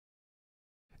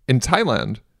In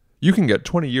Thailand, you can get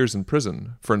 20 years in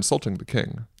prison for insulting the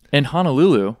king. In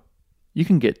Honolulu, you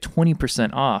can get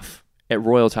 20% off at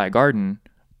Royal Thai Garden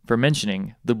for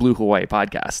mentioning the Blue Hawaii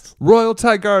podcast. Royal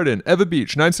Thai Garden, Eva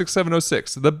Beach,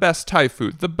 96706. The best Thai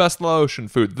food, the best Laotian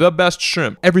food, the best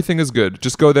shrimp. Everything is good.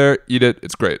 Just go there, eat it.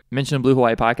 It's great. Mention Blue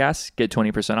Hawaii podcast, get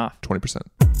 20% off. 20%.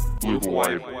 Blue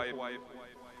Hawaii.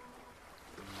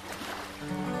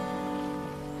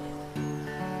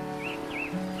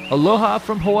 Aloha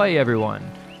from Hawaii, everyone.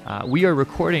 We are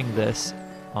recording this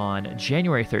on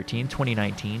January 13,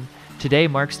 2019. Today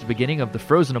marks the beginning of the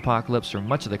frozen apocalypse for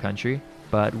much of the country,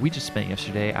 but we just spent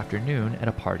yesterday afternoon at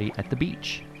a party at the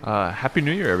beach. Happy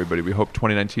New Year, everybody. We hope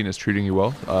 2019 is treating you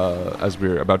well. As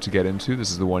we're about to get into,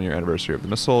 this is the 1 year anniversary of the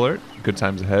Missile Alert. Good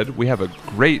times ahead. We have a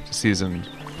great season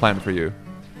planned for you.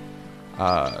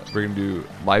 We're going to do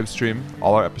live stream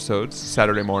all our episodes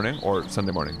Saturday morning, or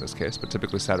Sunday morning in this case, but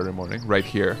typically Saturday morning, right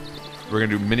here. We're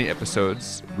going to do mini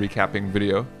episodes recapping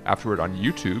video afterward on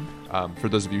YouTube. For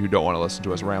those of you who don't want to listen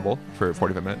to us ramble for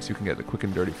 45 minutes, you can get the quick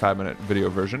and dirty 5-minute video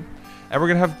version. And we're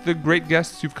going to have the great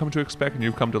guests you've come to expect and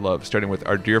you've come to love, starting with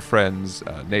our dear friends,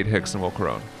 Nate Hicks and Will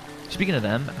Carone. Speaking of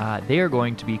them, they are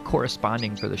going to be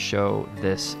corresponding for the show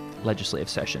this legislative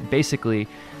session. Basically,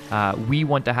 we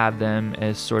want to have them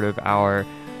as sort of our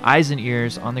eyes and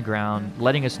ears on the ground,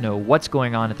 letting us know what's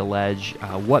going on at the ledge,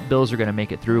 what bills are going to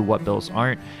make it through, what bills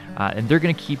aren't, and they're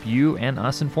going to keep you and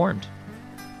us informed.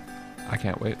 I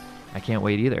can't wait. I can't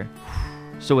wait either.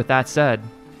 So with that said,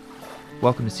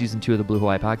 welcome to Season 2 of the Blue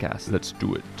Hawaii Podcast. Let's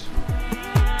do it.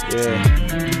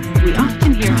 Yeah. We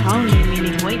often hear haole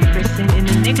meaning white person in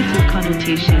a negative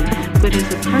connotation, but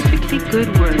is a perfectly good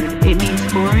word. It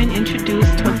means foreign,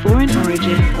 introduced, of foreign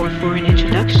origin, or foreign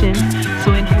introduction.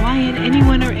 So in Hawaiian,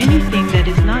 anyone or anything that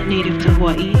is not native to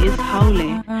Hawaii is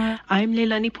haole. I'm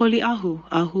Leilani Poli'ahu,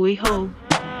 ahui ho.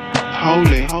 Haole.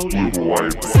 Blue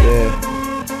Hawaii.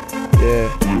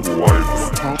 Yeah. Blue Hawaii.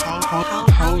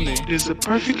 Haole is a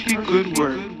perfectly good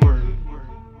word.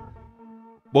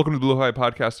 Welcome to the Blue Hawaii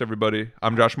Podcast, everybody.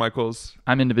 I'm Josh Michaels.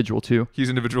 I'm Individual 2. He's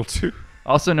Individual 2.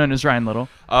 Also known as Ryan Little.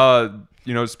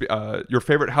 Your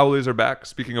favorite howlies are back.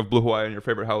 Speaking of Blue Hawaii and your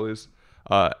favorite howlies,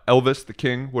 Elvis the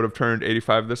King would have turned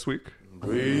 85 this week.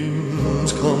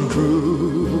 Dreams come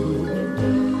true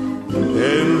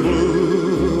in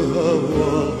Blue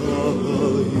Hawaii.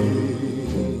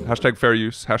 Hashtag fair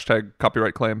use. Hashtag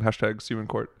copyright claim. Hashtag sue in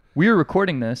court. We are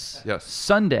recording this Yes.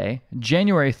 Sunday,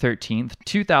 January 13th,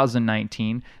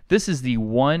 2019. This is the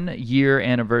 1 year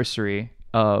anniversary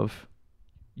of,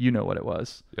 you know what it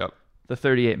was, Yep. the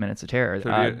 38 Minutes of Terror.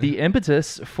 38. The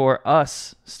impetus for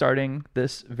us starting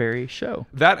this very show.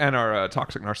 That and our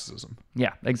toxic narcissism.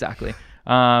 Yeah, exactly.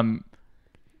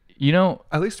 You know,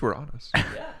 At least we're honest.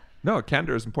 No,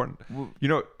 candor is important.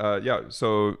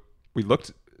 So we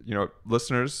looked,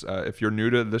 listeners, if you're new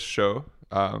to this show,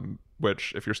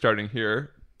 which if you're starting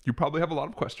here, you probably have a lot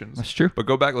of questions. That's true. But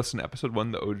go back, listen to episode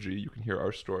 1, the OG. You can hear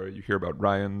our story. You hear about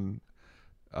Ryan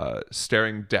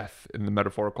staring death in the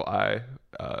metaphorical eye,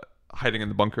 hiding in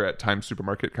the bunker at Times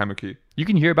Supermarket, Kaimuki. you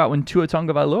can hear about when Tua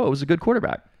Tagovailoa was a good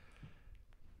quarterback.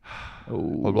 A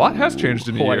lot has changed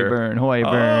in a Hawaii year. Burn.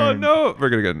 Oh no, we're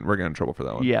gonna get in trouble for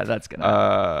that one. Yeah, that's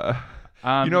gonna.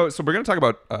 So we're going to talk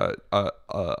about a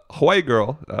Hawaii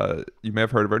girl. You may have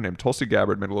heard of her, named Tulsi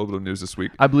Gabbard. Made a little bit of news this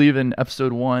week. I believe in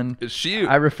episode 1, Is she?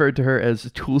 I referred to her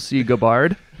as Tulsi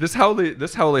Gabbard. This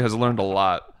haole has learned a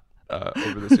lot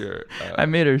over this year. I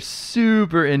made her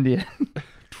super Indian.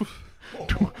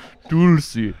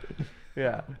 Tulsi.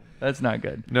 Yeah, that's not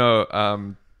good. No,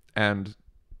 and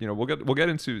we'll get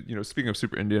into speaking of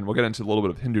super Indian, we'll get into a little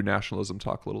bit of Hindu nationalism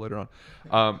talk a little later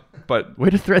on. But Way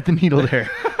to thread the needle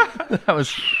there. That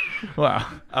was wow.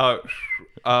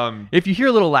 If you hear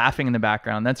a little laughing in the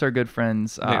background, that's our good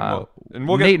friends Nate and Will. And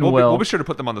Nate and Will. we'll be sure to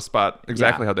put them on the spot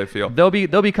exactly how they feel. They'll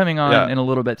be coming on Yeah. in a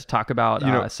little bit to talk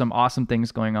about some awesome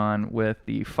things going on with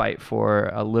the fight for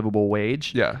a livable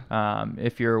wage. Yeah.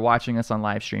 If you're watching us on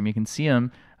live stream, you can see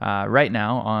them right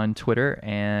now on Twitter,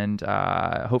 and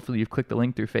hopefully you've clicked the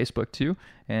link through Facebook too.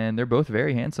 And they're both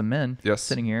very handsome men. Yes.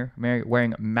 Sitting here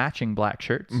wearing matching black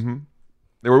shirts. Mm-hmm.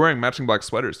 They were wearing matching black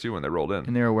sweaters too when they rolled in,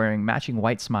 And they were wearing matching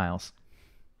white smiles.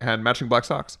 and matching black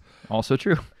socks. Also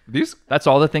true. That's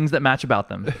all the things that match about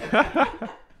them.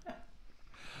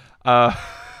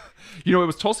 it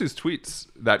was Tulsi's tweets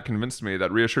that convinced me,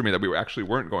 that reassured me that we actually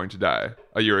weren't going to die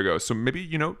a year ago. So maybe,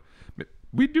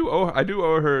 I do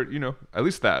owe her, at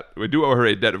least that. We do owe her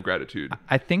a debt of gratitude.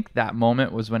 I think that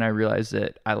moment was when I realized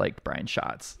that I liked Brian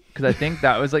Schatz. Because I think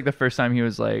that was like the first time he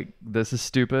was like, this is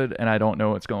stupid and I don't know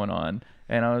what's going on.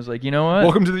 And I was like, you know what?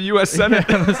 Welcome to the U.S. Senate.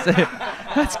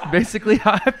 That's basically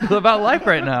how I feel about life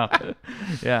right now.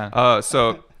 Yeah.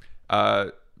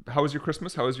 How was your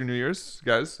Christmas? How was your New Year's,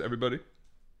 guys? Everybody?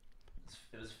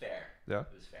 It was fair. Yeah. It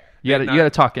was fair. You gotta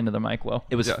talk into the mic, Will.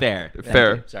 It was Yeah. fair.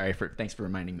 Fair. Thank you. Thanks for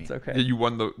reminding me. It's okay. Yeah,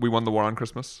 we won the war on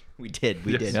Christmas. We did.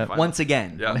 We Yes. did. Yeah. Once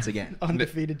again. Yeah. Once again.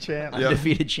 Undefeated champ. Yeah.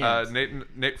 Undefeated champs.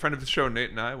 Nate, friend of the show,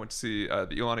 Nate and I went to see the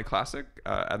Ilani Classic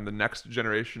and the next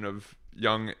generation of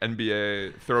young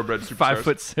NBA thoroughbred superstars.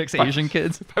 5'6" Asian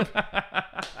kids.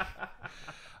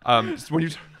 When you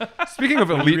speaking of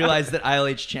You elite, realize that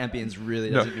ILH champions really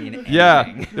doesn't mean anything.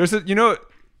 yeah, there's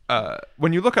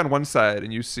when you look on one side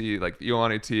and you see like the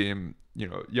Ilani team,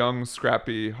 young,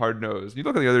 scrappy, hard nosed. You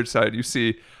look on the other side, you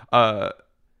see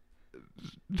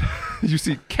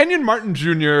Kenyon Martin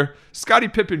Jr., Scottie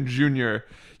Pippen Jr.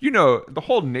 The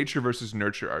whole nature versus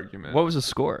nurture argument. What was the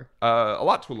score? A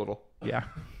lot to a little. Yeah.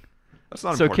 That's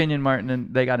not So important. Kenyon Martin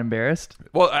and they got embarrassed.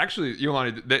 Well, actually,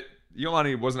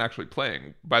 Ilani wasn't actually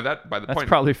playing by the That's point.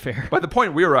 probably fair. By the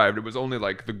point we arrived, it was only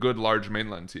like the good large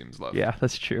mainland teams left. Yeah,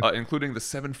 that's true. Including the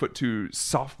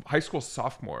 7'2" high school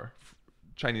sophomore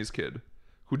Chinese kid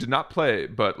who did not play,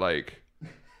 but like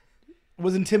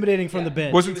Was intimidating from the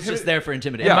bench. was He was just there for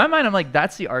intimidation. In my mind, I'm like,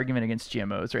 that's the argument against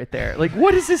GMOs right there. Like,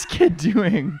 what is this kid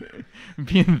doing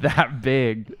being that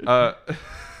big?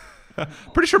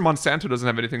 pretty sure Monsanto doesn't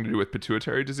have anything to do with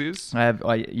pituitary disease.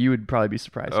 You would probably be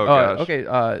surprised. Oh, gosh.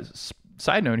 Okay.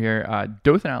 Side note here,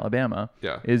 Dothan, Alabama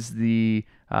is the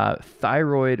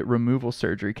thyroid removal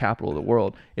surgery capital of the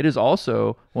world. It is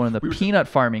also one of the peanut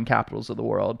farming capitals of the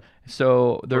world.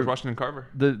 So George Washington Carver.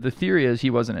 The theory is he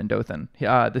wasn't in Dothan.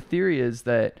 The theory is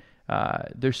that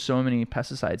there's so many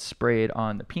pesticides sprayed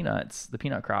on the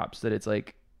peanut crops, that it's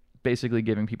like basically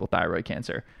giving people thyroid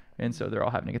cancer. And so they're all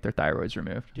having to get their thyroids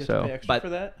removed. Do you have to pay extra but- for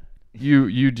that?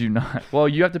 You do not. Well,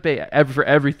 you have to pay for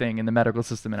everything in the medical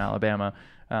system in Alabama.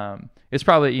 It's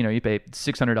probably, you pay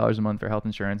 $600 a month for health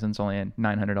insurance, and it's only a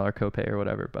 $900 copay or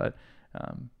whatever. But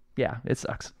yeah, it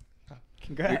sucks.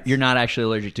 Congrats. You're not actually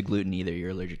allergic to gluten either.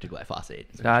 You're allergic to glyphosate.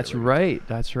 That's right.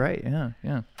 That's right.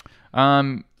 Yeah.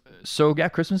 So yeah,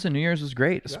 Christmas and New Year's was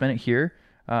great. Spent it here.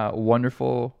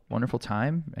 Wonderful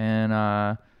time.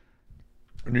 And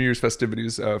New Year's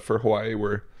festivities for Hawaii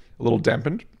were a little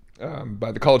dampened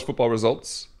by the college football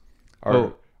results.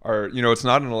 It's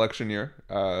not an election year,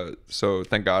 so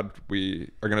thank God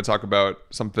we are going to talk about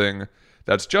something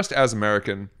that's just as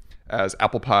American as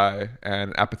apple pie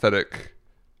and apathetic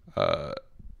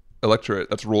electorate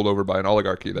that's ruled over by an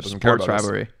oligarchy that doesn't care sports about us.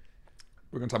 rivalry.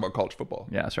 We're going to talk about college football.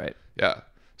 Yeah, that's right. Yeah.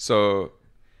 So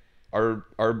our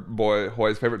boy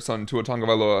Hawaii's favorite son, Tua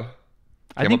Tagovailoa.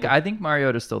 I think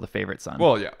Mariota's still the favorite son.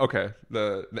 Well, yeah, okay.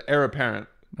 The heir apparent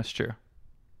That's true.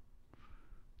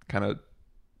 kind of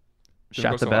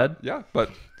Shot the bed. Yeah, but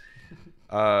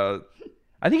I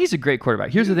think he's a great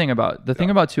quarterback. Here's the thing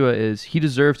about Tua is he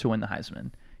deserved to win the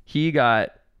Heisman. He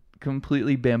got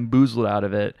completely bamboozled out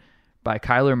of it by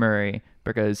Kyler Murray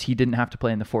because he didn't have to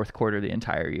play in the fourth quarter the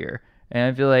entire year.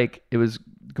 And I feel like it was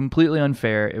completely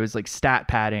unfair. It was like stat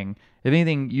padding. If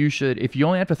anything, if you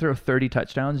only have to throw 30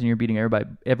 touchdowns and you're beating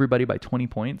everybody by 20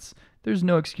 points, there's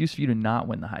no excuse for you to not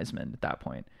win the Heisman at that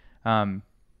point.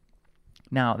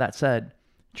 Now, that said,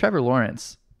 Trevor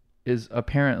Lawrence is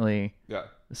apparently the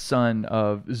son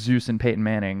of Zeus and Peyton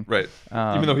Manning. right.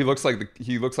 Even though he looks like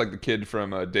the kid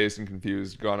from Dazed and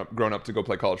Confused, grown up to go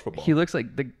play college football. He looks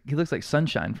like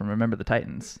Sunshine from Remember the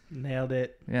Titans. Nailed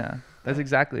it. Yeah, that's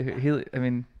exactly who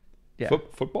yeah.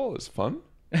 Football is fun.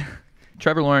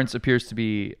 Trevor Lawrence appears to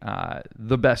be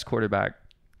the best quarterback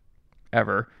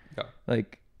ever. Yeah.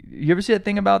 Like, you ever see that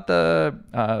thing about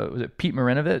was it Pete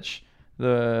Marinovich?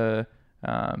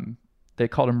 They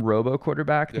called him Robo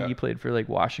quarterback. I think he played for like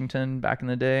Washington back in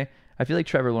the day. I feel like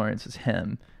Trevor Lawrence is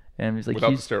him, and he's like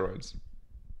Without the steroids.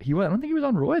 I don't think he was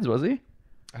on roids, was he?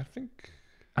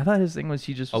 I thought his thing was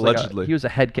he just was Allegedly. he was a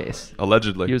head case.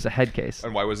 Allegedly. He was a head case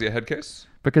And why was he a head case?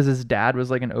 because his dad was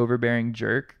like an overbearing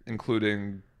jerk.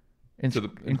 Including In- to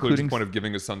the including the point of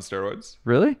giving his son steroids.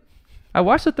 Really? I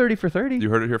watched the 30 for 30. You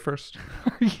heard it here first.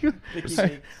 Are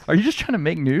you just trying to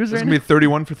make news This is right gonna now? be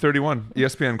 31 for 31.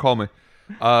 ESPN, call me.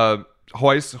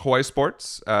 Hawaii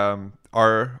sports.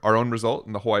 Our own result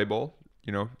in the Hawaii Bowl.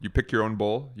 You pick your own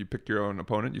bowl. You pick your own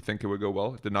opponent. You think it would go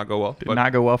well. It did not go well. Did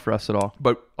not go well for us at all.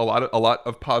 But a lot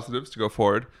of positives to go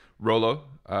forward. Rolo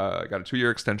got a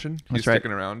 2-year extension. He's That's right.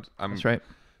 sticking around. That's right.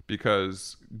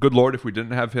 Because good Lord, if we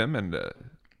didn't have him and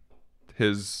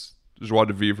his joie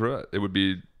de vivre, it would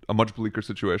be a much bleaker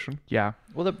situation. Yeah.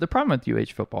 Well, the problem with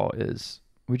UH football is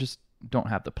we just don't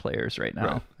have the players right now.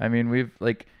 Right. I mean, we've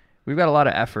got a lot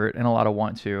of effort and a lot of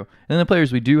want to. And then the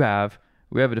players we do have,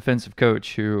 we have a defensive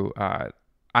coach who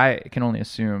I can only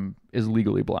assume is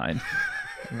legally blind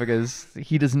because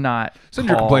he does not Send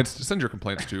call, your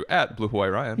complaints to at Blue Hawaii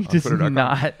Ryan he on does Twitter.com.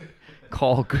 not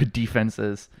call good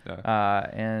defenses. Yeah.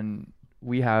 And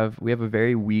we have a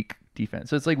very weak defense.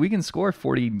 So it's like we can score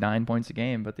 49 points a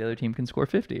game, but the other team can score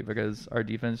 50 because our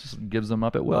defense just gives them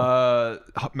up at will.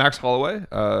 Max Holloway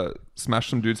smashed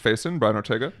some dude's face in. Brian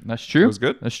Ortega. That's true. It was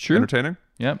good. That's true. Entertaining.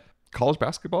 Yep. College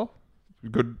basketball.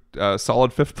 Good,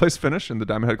 solid 5th place finish in the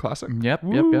Diamond Head Classic. Yep.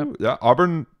 Woo. Yeah.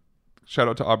 Auburn. Shout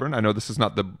out to Auburn. I know this is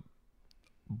not the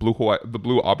Blue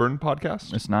Auburn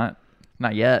podcast. It's not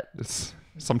yet.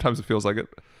 Sometimes it feels like it.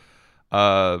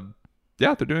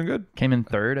 Yeah, they're doing good. Came in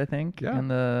 3rd, I think, Yeah. in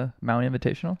the Maui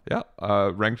Invitational. Yeah,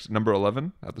 ranked number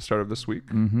 11 at the start of this week.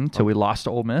 Till we lost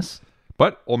to Ole Miss.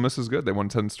 But Ole Miss is good. They won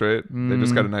 10 straight. They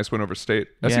just got a nice win over State.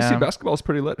 SEC Yeah. basketball is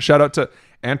pretty lit. Shout out to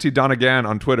Auntie Donegan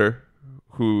on Twitter,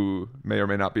 who may or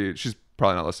may not be. She's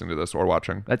probably not listening to this or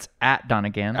watching. That's at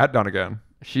Donegan. At Donegan.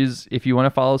 She's, if you want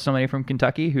to follow somebody from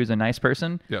Kentucky who's a nice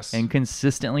person, Yes. and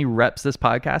consistently reps this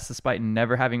podcast despite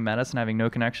never having met us and having no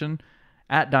connection,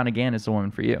 at Donegan is the woman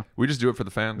for you. We just do it for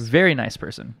the fans. Very nice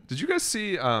person. Did you guys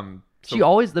see? She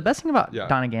always, the best thing about Yeah.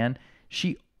 Donegan,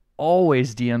 she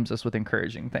always DMs us with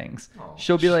encouraging things.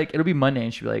 She'll be like, it'll be Monday,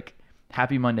 and she'll be like,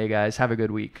 "Happy Monday, guys. Have a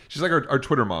good week." She's like our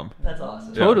Twitter mom. That's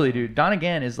awesome. Yeah. Totally, dude.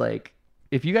 Donegan is like,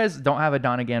 if you guys don't have a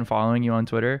Donegan following you on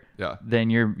Twitter, Yeah. then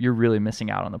you're really missing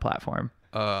out on the platform.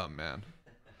 Oh man.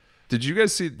 Did you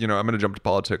guys see, I'm going to jump to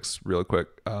politics real quick.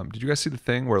 Did you guys see the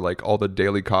thing where like all the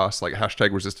daily costs, like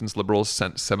hashtag resistance liberals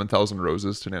sent 7,000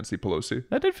 roses to Nancy Pelosi?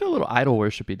 That did feel a little idol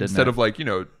worshipy, didn't Instead it? of like,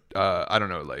 I don't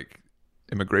know, like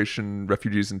immigration,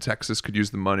 refugees in Texas could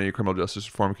use the money. Criminal justice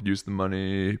reform could use the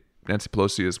money. Nancy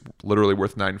Pelosi is literally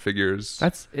worth 9 figures.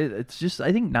 That's it, it's just,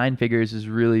 I think 9 figures is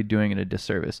really doing it a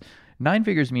disservice. 9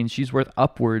 figures means she's worth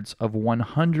upwards of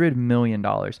 $100 million.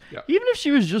 Yeah. Even if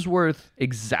she was just worth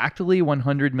exactly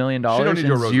 $100 million She don't need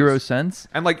your and roses. 0 cents,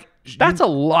 And like, that's a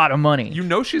lot of money.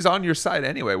 she's on your side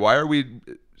anyway. Why are we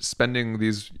spending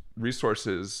these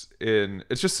resources in?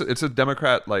 It's a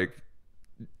Democrat like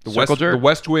Circle jerk? the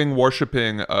West Wing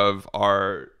worshiping of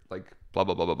our like blah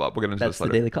blah blah blah blah. We'll get into That's this the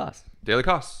later. daily cost. Daily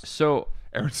costs. So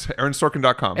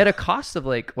AaronSorkin.com. at a cost of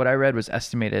like what I read was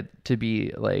estimated to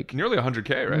be like Nearly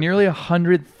 $100K, right? nearly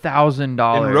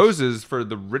 $100,000 in roses for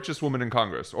the richest woman in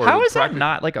Congress. Or How is that practically-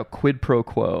 not like a quid pro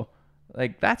quo?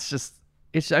 Like that's just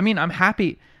it's. I mean, I'm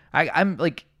happy. I'm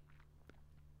like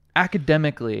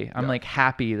academically, I'm like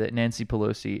happy that Nancy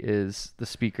Pelosi is the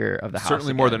Speaker of the House.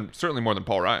 certainly again. more than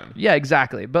Paul Ryan? Yeah,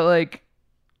 exactly. But like,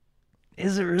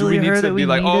 is it really Do we need her to that we be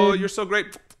like, needed? oh, you're so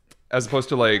great, as opposed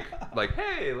to like,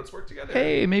 hey, let's work together.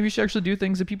 Hey, maybe you should actually do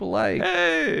things that people like.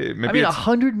 Hey, maybe I mean, it's,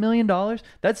 $100 million.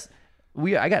 That's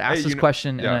I got asked Hey, this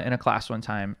question yeah. in a class one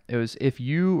time. It was if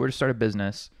you were to start a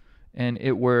business and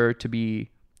you were to be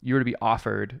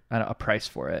offered a price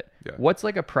for it. Yeah. What's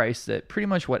like a price that pretty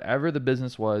much whatever the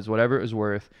business was, whatever it was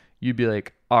worth, you'd be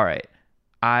like, all right,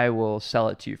 I will sell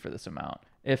it to you for this amount.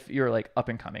 If you're like up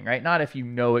and coming, right? Not if you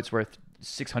know it's worth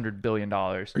 $600 billion.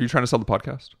 Are you trying to sell the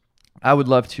podcast? I would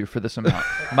love to for this amount.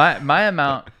 my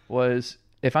amount was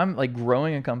if I'm like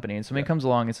growing a company and somebody comes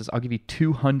along and says, I'll give you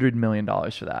 $200 million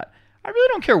for that. I really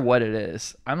don't care what it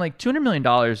is. I'm like, $200 million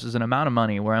is an amount of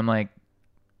money where I'm like,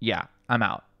 yeah, I'm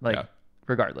out. Like, Yeah.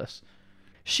 regardless.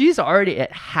 She's already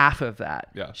at half of that.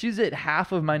 Yeah. She's at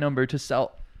half of my number to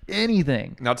sell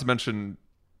anything. Not to mention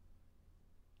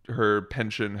her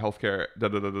pension, healthcare,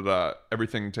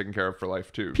 everything taken care of for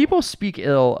life too. People speak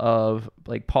ill of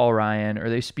like Paul Ryan, or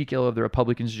they speak ill of the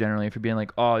Republicans generally for being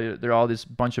like, oh, they're all this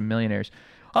bunch of millionaires.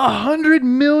 $100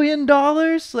 million?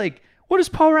 Like, what is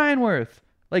Paul Ryan worth?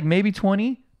 Like maybe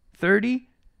 20, 30?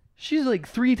 She's like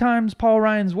 3 times Paul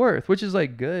Ryan's worth, which is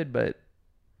like good, but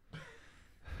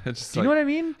It's just do you know what I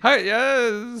mean? Hi,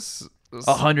 yes.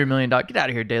 $100 million. Get out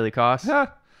of here, daily cost. Yeah.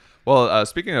 Well,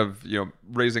 speaking of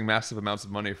raising massive amounts of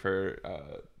money for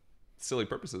silly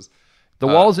purposes, The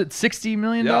wall's at $60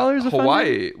 million. of funding?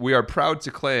 Hawaii. We are proud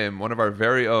to claim one of our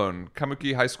very own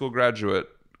Kamuki High School graduate,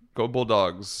 Go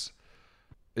Bulldogs,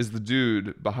 is the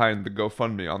dude behind the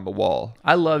GoFundMe on the wall.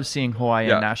 I love seeing Hawaii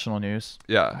Yeah. in national news.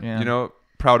 Yeah, Yeah.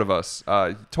 proud of us.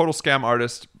 Total scam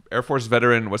artist, Air Force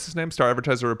veteran. What's his name? Star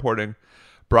Advertiser reporting.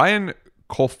 Brian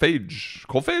Kolfage,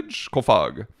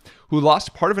 who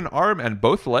lost part of an arm and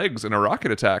both legs in a rocket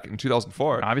attack in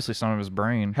 2004, Obviously, some of his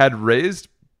brain. had raised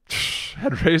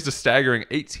a staggering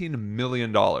 $18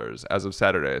 million as of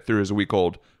Saturday through his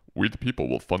week-old "We the People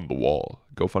Will Fund the Wall"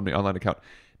 GoFundMe online account.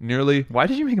 Nearly, Why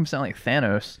did you make him sound like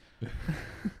Thanos?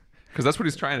 because that's what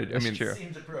he's trying to do. I mean, true.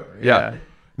 Seems appropriate. yeah.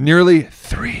 Nearly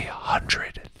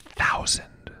 300,000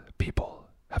 people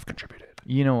have contributed.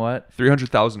 You know what?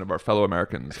 300,000 of our fellow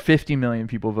Americans. 50 million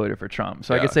people voted for Trump.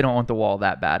 So I Yeah. guess they don't want the wall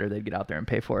that bad, or they'd get out there and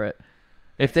pay for it.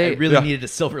 If they I really Yeah. needed a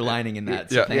silver lining in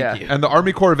that. So Yeah. thank Yeah. you. And the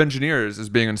Army Corps of Engineers is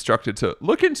being instructed to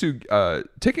look into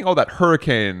taking all that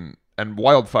hurricane and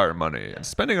wildfire money and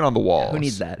spending it on the walls. who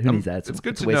needs that? Who needs that? It's It's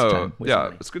good a to waste of know. time, waste of Yeah,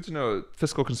 money. it's good to know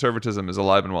fiscal conservatism is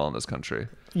alive and well in this country.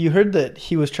 You heard that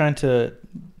he was trying to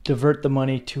divert the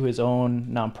money to his own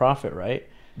nonprofit, right?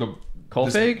 The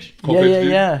Colfax?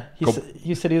 Yeah.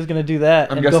 He said he was going to do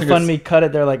that. I'm And guessing GoFundMe cut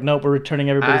it. They're like, nope, we're returning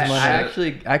everybody's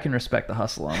money. I can respect the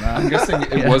hustle on that. I'm guessing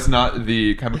it was not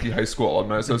the Kabuki High School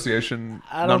Alumni Association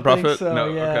I don't nonprofit. think so,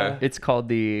 No, yeah. okay. It's called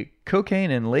the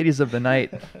Cocaine and Ladies of the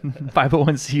Night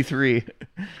 501c3.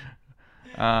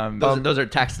 Those are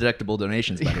tax deductible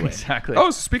donations, by the way. Exactly. Oh,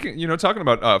 speaking, talking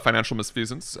about financial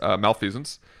malfeasance,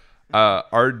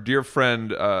 our dear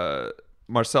friend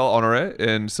Marcel Honoré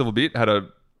in Civil Beat had a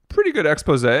pretty good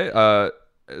expose.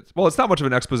 It's not much of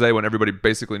an expose when everybody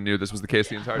basically knew this was the case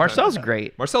the entire Marcel's time.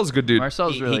 great. Marcel's a good dude.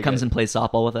 Marcel's He, really he comes good. and plays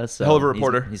softball with us. So Hell of a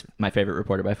reporter. He's my favorite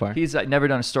reporter by far. He's never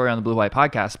done a story on the Blue White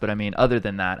podcast, but I mean, other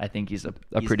than that, I think he's a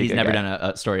pretty He's good never guy. done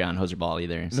a story on Hoser Ball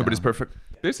either. So. Nobody's perfect.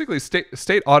 Basically,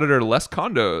 state auditor Les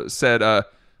Condo said,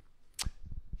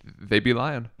 "They be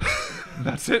lying."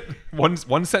 That's it. One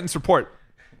sentence report.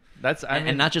 That's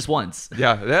And not just once.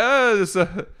 Yeah.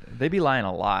 they be lying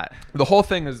a lot. The whole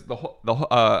thing is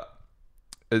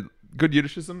good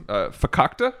Yiddishism.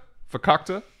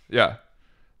 Fakakta. Yeah.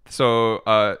 So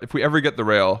if we ever get the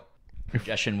rail,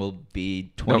 Congestion will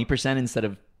be 20% instead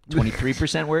of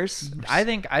 23% worse. I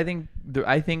think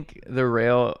the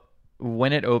rail,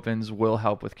 when it opens, will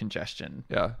help with congestion.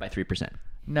 yeah. By 3%.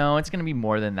 No, it's gonna be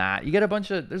more than that. You get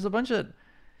there's a bunch of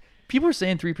people are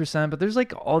saying 3%, but there's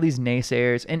like all these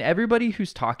naysayers, and everybody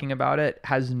who's talking about it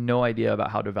has no idea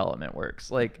about how development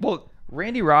works. Like, Well,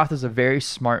 Randy Roth is a very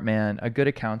smart man, a good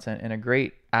accountant, and a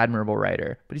great, admirable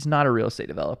writer, but he's not a real estate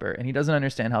developer, and he doesn't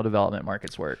understand how development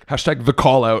markets work. hashtag the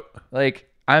call out. Like,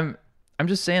 I'm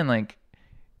just saying, like,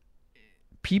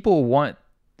 people want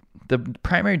the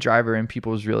primary driver in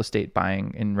people's real estate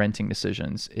buying and renting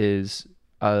decisions is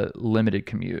a limited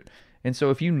commute. And so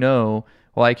if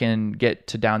well, I can get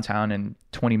to downtown in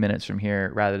 20 minutes from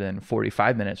here rather than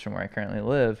 45 minutes from where I currently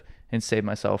live and save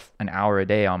myself an hour a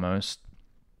day almost,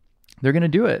 they're going to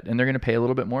do it, and they're going to pay a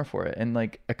little bit more for it. And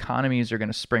like economies are going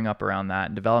to spring up around that,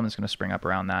 and development's going to spring up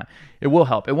around that. It will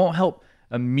help. It won't help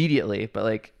immediately, but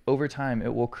like over time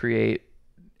it will create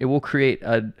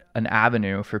an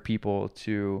avenue for people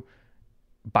to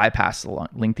bypass the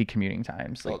lengthy commuting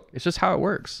times. Like, it's just how it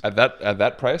works. At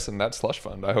that price and that slush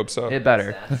fund, I hope so. It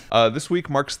better. This week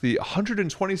marks the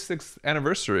 126th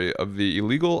anniversary of the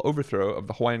illegal overthrow of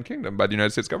the Hawaiian Kingdom by the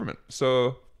United States government.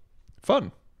 So,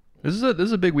 fun. This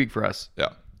is a big week for us. Yeah.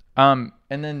 And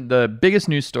then the biggest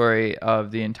news story of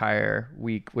the entire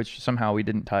week, which somehow we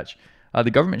didn't touch,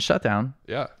 the government shutdown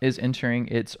Yeah. is entering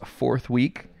its fourth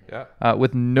week. Yeah.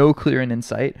 With no clear end in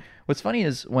sight. What's funny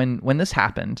is when this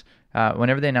happened,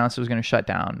 whenever they announced it was going to shut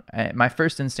down, my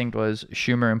first instinct was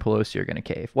Schumer and Pelosi are going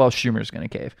to cave. Well, Schumer's going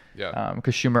to cave. Yeah.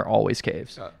 Because Schumer always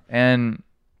caves. Yeah. And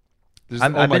There's,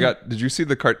 I've oh my been- god! Did you see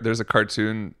there's a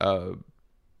cartoon,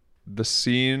 the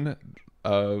scene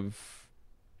of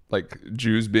like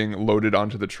Jews being loaded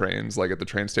onto the trains, like at the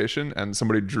train station, and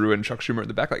somebody drew in Chuck Schumer at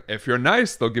the back, like, if you're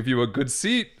nice, they'll give you a good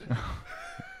seat.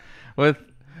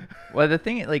 the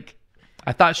thing, like,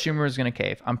 I thought Schumer was going to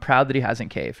cave. I'm proud that he hasn't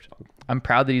caved. I'm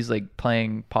proud that he's like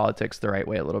playing politics the right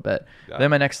way a little bit. Yeah. Then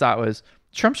my next thought was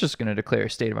Trump's just going to declare a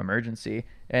state of emergency,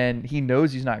 and he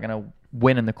knows he's not going to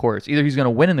win in the courts. Either he's going to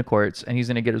win in the courts and he's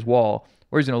going to get his wall,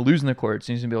 or he's going to lose in the courts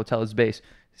and he's going to be able to tell his base,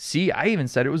 see, I even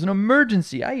said it was an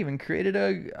emergency. I even created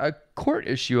a court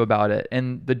issue about it,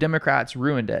 and the Democrats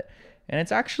ruined it. And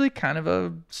it's actually kind of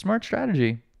a smart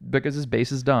strategy because his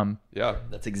base is dumb. Yeah.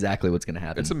 That's exactly what's going to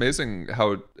happen. It's amazing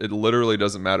how it literally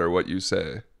doesn't matter what you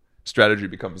say. Strategy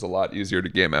becomes a lot easier to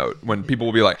game out when people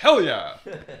will be like, hell yeah.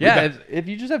 Yeah, if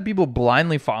you just have people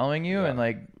blindly following you and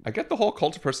like, I get the whole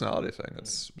cult of personality thing.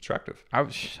 It's attractive. I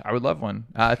would love one.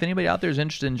 If anybody out there is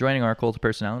interested in joining our cult of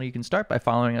personality, you can start by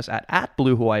following us at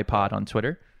Blue Hawaii Pod on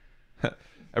Twitter.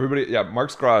 Everybody, yeah,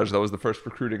 Mark's Garage, that was the first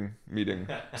recruiting meeting.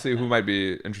 See who might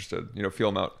be interested. Feel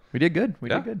them out. We did good. We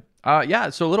did good.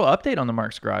 So a little update on the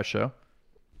Mark's Garage show.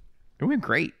 It went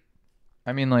great.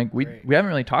 I mean, like we haven't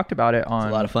really talked about it on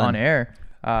a lot of fun. on air.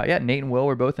 Nate and Will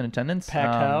were both in attendance.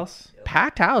 Packed house.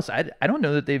 Packed house. I don't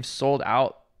know that they've sold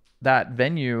out that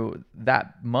venue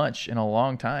that much in a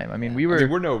long time. I mean,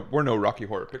 we're no Rocky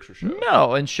Horror Picture Show.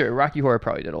 No, and sure, Rocky Horror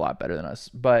probably did a lot better than us,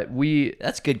 but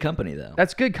that's good company though.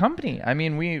 That's good company. I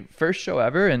mean, we first show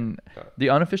ever, and the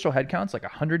unofficial head count's like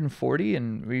 140,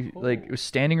 and it was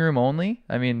standing room only.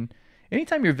 I mean,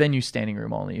 anytime your venue's standing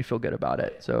room only, you feel good about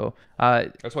it. So,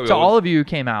 that's why to all of you who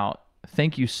came out,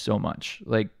 thank you so much.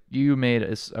 Like, you made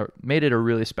it a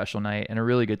really special night and a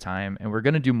really good time, and we're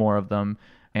gonna do more of them.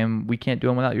 And we can't do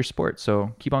them without your support,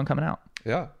 so keep on coming out.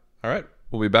 Yeah. All right.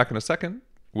 We'll be back in a second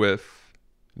with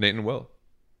Nate and Will.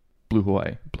 Blue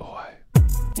Hawaii.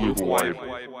 Blue Hawaii.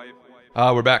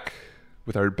 We're back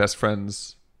with our best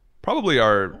friends. Probably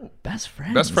our best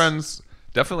friends. Best friends.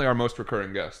 Definitely our most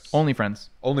recurring guests. Only friends.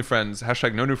 Only friends.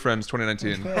 Hashtag no new friends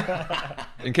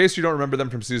 2019. In case you don't remember them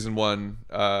from season 1,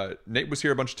 Nate was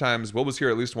here a bunch of times. Will was here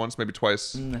at least once, maybe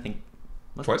twice. I think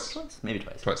twice. Maybe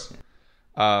twice. Twice.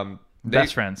 Yeah.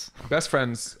 Best friends. Best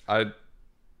friends.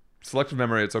 Selective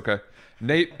memory. It's okay.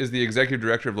 Nate is the executive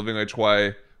director of Living Wage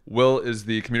Hawaii. Will is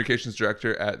the communications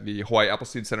director at the Hawaii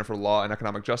Appleseed Center for Law and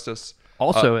Economic Justice.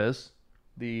 Also is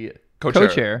the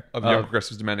co-chair of Young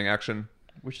Progressives Demanding Action,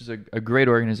 which is a great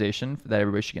organization that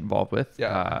everybody should get involved with.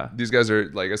 Yeah, these guys are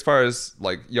like, as far as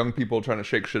like young people trying to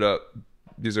shake shit up,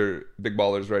 these are big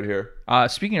ballers right here.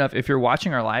 Speaking of, if you're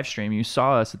watching our live stream, you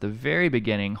saw us at the very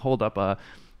beginning hold up a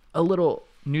little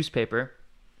newspaper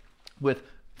with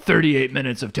 38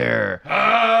 minutes of terror.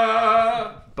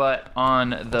 But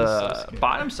on the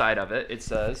bottom side of it, it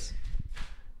says,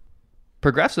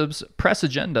 progressives press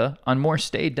agenda on more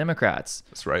staid Democrats.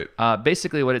 That's right.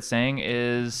 Basically what it's saying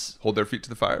is hold their feet to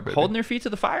the fire, baby. Holding their feet to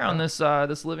the fire on this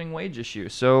living wage issue.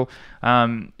 So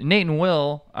Nate and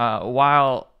Will,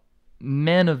 while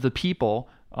men of the people,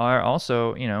 are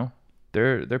also,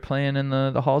 they're playing in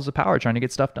the halls of power, trying to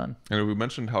get stuff done. And we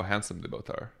mentioned how handsome they both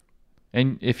are.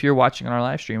 And if you're watching on our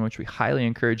live stream, which we highly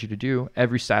encourage you to do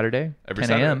every Saturday, 10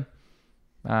 a.m.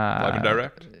 Live and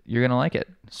direct, you're gonna like it.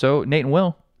 So Nate and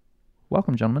Will,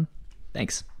 welcome, gentlemen.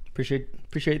 Thanks. Appreciate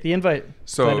the invite.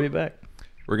 So glad to be back.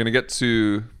 We're gonna get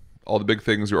to all the big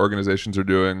things your organizations are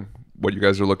doing, what you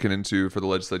guys are looking into for the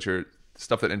legislature,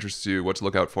 stuff that interests you, what to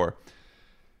look out for.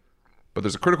 But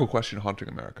there's a critical question haunting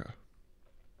America.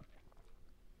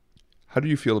 How do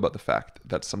you feel about the fact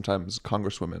that sometimes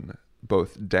congresswomen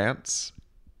both dance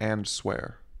and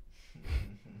swear?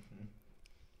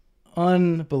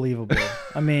 Unbelievable.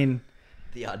 I mean,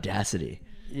 the audacity.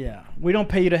 Yeah. We don't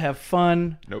pay you to have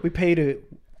fun. Nope. We pay you to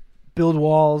build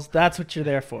walls. That's what you're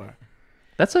there for.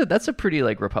 That's a pretty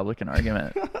like Republican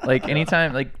argument. Like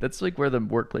anytime, like that's like where the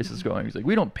workplace is going. It's like,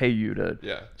 we don't pay you to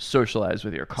socialize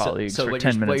with your colleagues for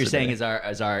 10 minutes. What you're saying is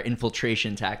our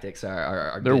infiltration tactics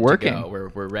are they're good working. To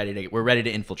go. We're ready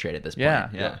to infiltrate at this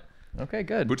point. Yeah. Okay,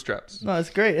 good. Bootstraps. No, it's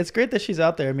great. It's great that she's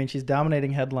out there. I mean, she's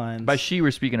dominating headlines. By she,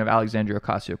 we're speaking of Alexandria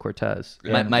Ocasio-Cortez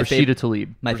and my Rashida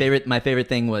Tlaib. My favorite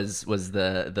thing was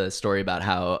the story about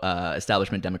how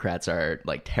establishment Democrats are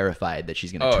like terrified that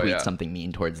she's going to tweet something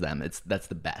mean towards them. That's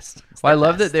the best. I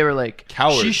love that they were like,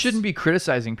 cowards. She shouldn't be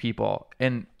criticizing people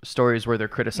in stories where they're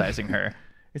criticizing her.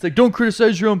 It's like, don't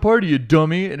criticize your own party, you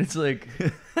dummy. And it's like,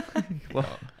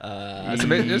 well,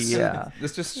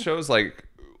 this just shows like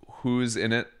who's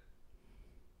in it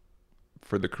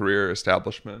for the career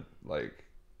establishment, like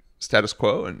status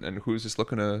quo, and who's just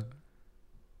looking to,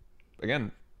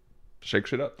 again, shake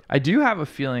shit up. I do have a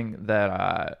feeling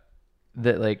that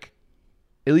that like,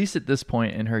 at least at this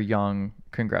point in her young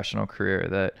congressional career,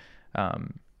 that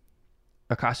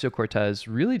Ocasio-Cortez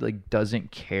really like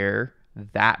doesn't care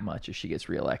that much if she gets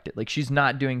reelected. Like, she's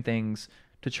not doing things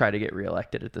to try to get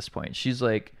reelected at this point. She's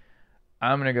like,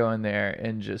 I'm gonna go in there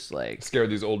and just like scare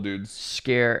these old dudes,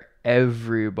 scare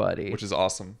everybody, which is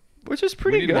awesome, which is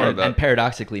pretty good, and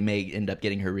paradoxically may end up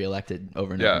getting her reelected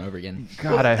over and over and over again.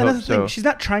 God, I hope so. She's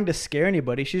not trying to scare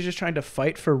anybody. She's just trying to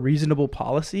fight for reasonable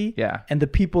policy. Yeah, and the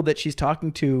people that she's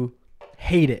talking to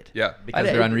hate it. Yeah, because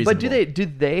they're unreasonable. But do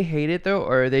they hate it though,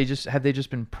 or have they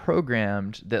just been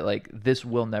programmed that like this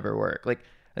will never work? Like,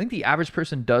 I think the average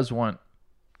person does want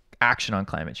action on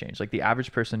climate change. Like, the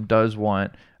average person does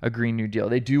want a Green New Deal.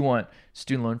 They do want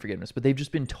student loan forgiveness, but they've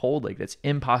just been told like that's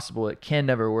impossible. It can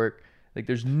never work. Like,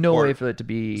 there's no way for it to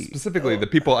be. Specifically, the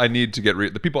people I need to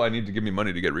the people I need to give me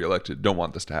money to get reelected don't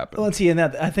want this to happen. Well, let's see. In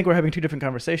that, I think we're having two different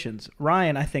conversations.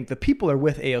 Ryan, I think the people are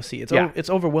with AOC. It's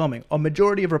overwhelming. A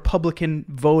majority of Republican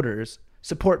voters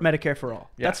support Medicare for all.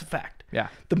 Yeah. That's a fact. Yeah.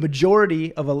 The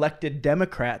majority of elected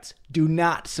Democrats do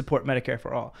not support Medicare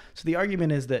for all. So the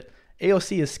argument is that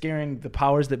AOC is scaring the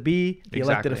powers that be, the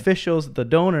elected Exactly. officials, the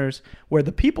donors, where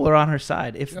the people are on her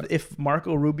side. If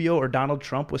Marco Rubio or Donald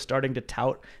Trump was starting to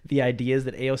tout the ideas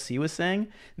that AOC was saying,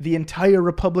 the entire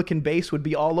Republican base would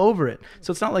be all over it.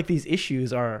 So it's not like these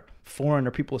issues are foreign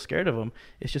or people are scared of them.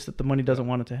 It's just that the money doesn't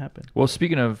want it to happen. Well,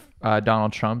 speaking of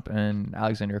Donald Trump and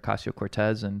Alexandria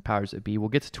Ocasio-Cortez and powers that be, we'll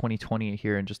get to 2020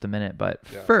 here in just a minute. But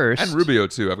first, And Rubio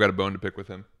too. I've got a bone to pick with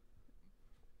him.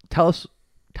 tell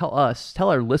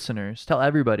our listeners, tell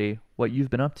everybody what you've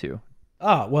been up to.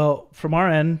 Well, from our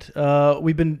end,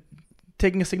 we've been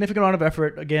taking a significant amount of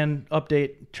effort, again,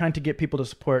 trying to get people to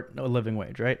support a living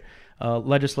wage, right?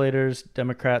 Legislators,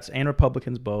 Democrats, and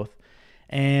Republicans both.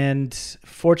 And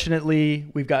fortunately,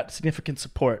 we've got significant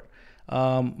support.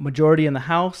 Majority in the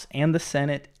House and the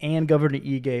Senate and Governor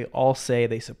Ige all say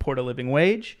they support a living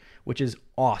wage, which is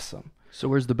awesome. So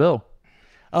where's the bill?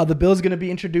 The bill is going to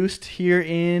be introduced here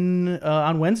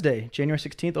on Wednesday, January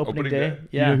 16th, opening day.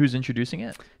 You know who's introducing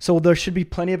it? So there should be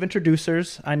plenty of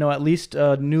introducers. I know at least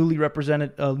newly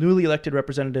elected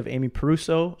Representative Amy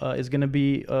Peruso is going to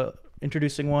be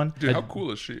introducing one. Dude, how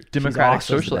cool is she? Democratic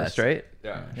awesome. Socialist, right?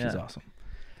 Yeah. She's awesome.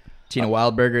 Tina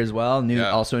Wildberger as well,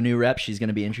 Yeah. also a new rep. She's going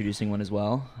to be introducing one as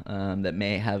well that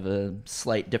may have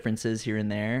slight differences here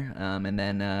and there. And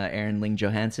then Aaron Ling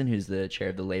Johansson, who's the chair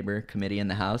of the Labor Committee in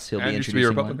the House, he'll be And used to be a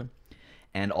introducing Republican. one.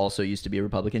 And also used to be a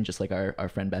Republican, just like our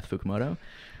friend Beth Fukumoto.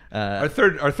 Our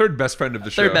third best friend of the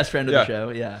show. Third best friend of the show,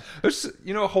 yeah. There's,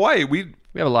 Hawaii, we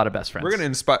We have a lot of best friends. we're gonna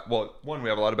inspire. Well, one, we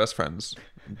have a lot of best friends.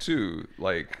 And two,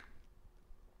 like,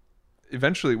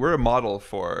 eventually, we're a model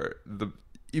for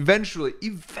eventually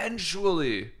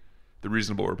the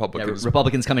reasonable Yeah, Republicans.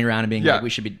 Republicans coming around and being Yeah. like, we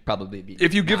should probably be.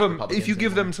 If you give not them, Republicans if you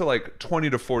give anymore. them to like 20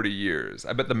 to 40 years,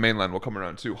 I bet the mainland will come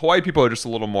around too. Hawaii people are just a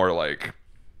little more like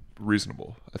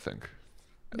reasonable, I think.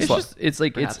 Perhaps.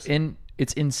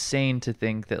 It's insane to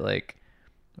think that like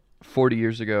 40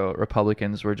 years ago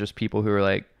Republicans were just people who were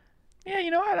like, yeah,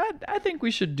 I think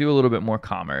we should do a little bit more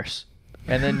commerce.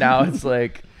 And then now it's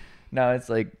like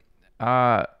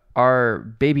our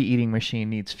baby eating machine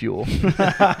needs fuel.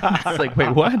 It's like,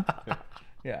 wait, what?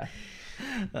 Yeah.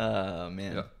 Oh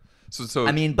man. Yeah. So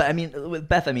I mean, with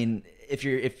Beth, if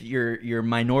you're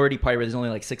minority party where there's only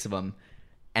like 6 of them,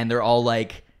 and they're all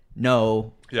like,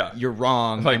 no, Yeah. you're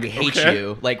wrong, Like, and we hate okay.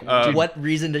 you. Like, what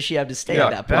reason does she have to stay yeah,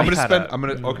 at that I'm point? gonna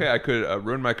spend. Okay, I could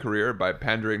ruin my career by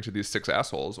pandering to these 6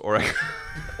 assholes, or I.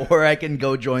 Or I can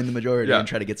go join the majority Yeah. and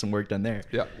try to get some work done there.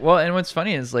 Yeah. Well, and what's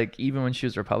funny is like even when she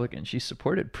was Republican, she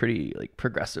supported pretty like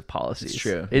progressive policies. It's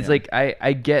true, It's yeah. like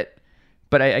I get,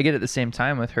 but I get at the same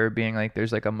time with her being like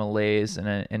there's like a malaise and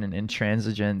an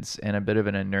intransigence and a bit of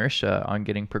an inertia on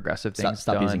getting progressive things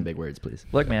Stop done. using big words, please.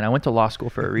 Look, man, I went to law school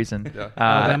for a reason. Yeah.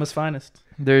 Alabama's finest.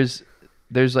 There's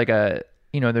like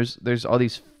there's all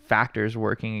these factors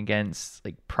working against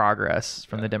like progress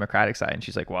from the Democratic side, and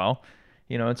she's like, well,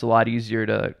 it's a lot easier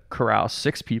to corral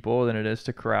 6 people than it is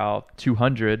to corral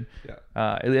 200.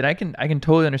 Yeah. And I can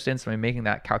totally understand somebody making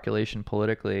that calculation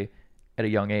politically at a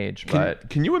young age, but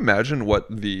Can you imagine what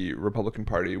the Republican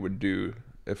Party would do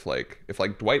if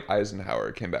Dwight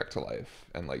Eisenhower came back to life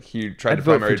and like he tried I'd to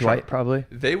vote primary for Dwight Trump? probably.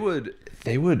 They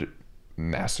would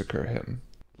massacre him.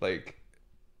 Like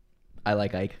I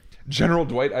like Ike. General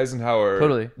Dwight Eisenhower,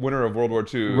 Totally. winner of World War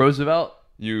II. Roosevelt,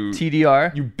 you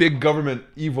TDR. you big government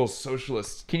evil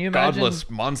socialist. Can you imagine- godless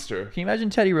monster? Can you imagine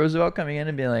Teddy Roosevelt coming in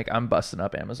and being like, I'm busting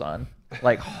up Amazon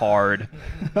like hard.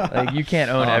 Like you can't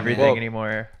own everything Well,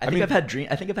 anymore. I think I've had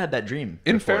that dream.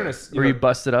 In before. fairness, Where you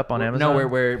busted up on Amazon. No,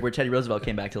 where Teddy Roosevelt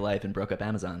came back to life and broke up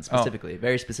Amazon specifically,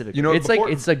 very specifically. You know, It's before-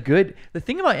 like it's a good. The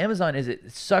thing about Amazon is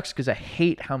it sucks because I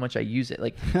hate how much I use it.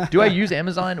 Like, do I use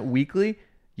Amazon weekly?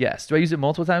 Yes. Do I use it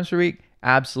multiple times per week?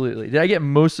 Absolutely. Did I get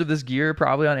most of this gear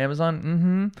probably on Amazon?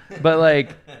 Mm-hmm. But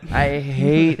like, I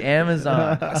hate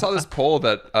Amazon. I saw this poll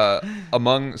that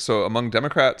among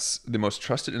Democrats, the most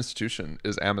trusted institution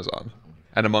is Amazon,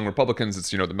 and among Republicans,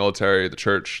 it's the military, the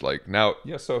church. Like now,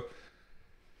 yeah. So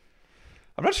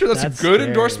I'm not sure that's That's a good scary.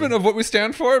 endorsement of what we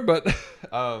stand for, but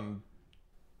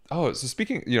so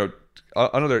speaking,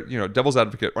 another devil's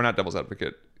advocate or not devil's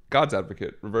advocate, God's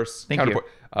advocate, reverse Thank counterpoint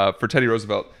for Teddy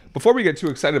Roosevelt. Before we get too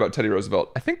excited about Teddy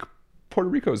Roosevelt, I think Puerto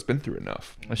Rico has been through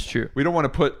enough. That's true. We don't want to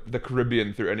put the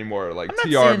Caribbean through any more like I'm not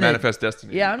TR saying that- Manifest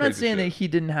Destiny. Yeah, I'm not crazy saying shit. that he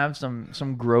didn't have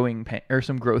some growing or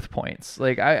some growth points.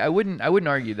 Like I wouldn't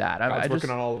argue that. God's I working just,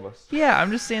 on all of us. Yeah,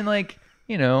 I'm just saying like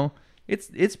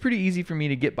it's pretty easy for me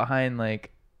to get behind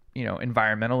like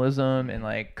environmentalism and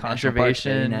like National parks, baby,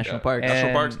 conservation, national parks. and,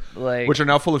 National parks, like which are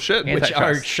now full of shit. Anti- which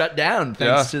are shut down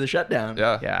thanks Yeah. to the shutdown.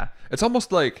 Yeah. It's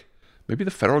almost like maybe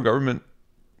the federal government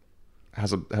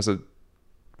has a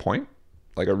point.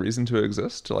 like a reason to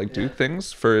exist, to like do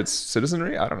things for its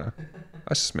citizenry. I don't know.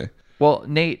 That's just me. Well,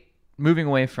 Nate, moving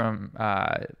away from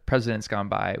Presidents Gone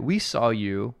By, we saw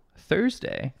you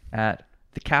Thursday at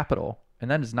the Capitol, and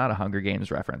that is not a Hunger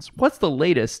Games reference. What's the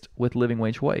latest with Living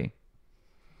Wage Hawaii?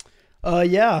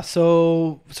 Yeah,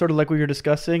 so sort of like we were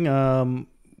discussing,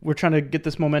 we're trying to get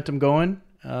this momentum going,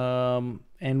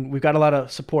 and we've got a lot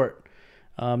of support,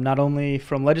 not only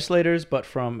from legislators, but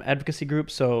from advocacy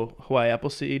groups, so Hawaii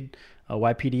Appleseed,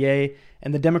 YPDA,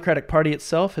 and the Democratic Party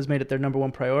itself has made it their number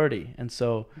one priority. And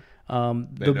so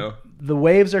the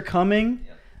waves are coming.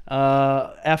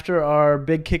 After our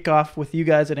big kickoff with you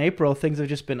guys in April, things have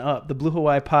just been up. The Blue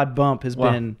Hawaii Pod bump has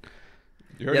been...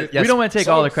 Yes. We don't want to take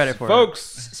all the credit for folks.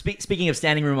 Speaking of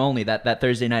standing room only, that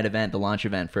Thursday night event, the launch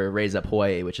event for Raise Up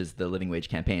Hawaii, which is the living wage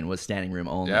campaign, was standing room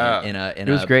only. Yeah. It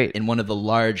was great. In one of the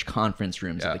large conference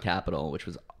rooms of the Capitol, which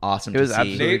was awesome. It was to see.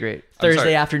 absolutely great.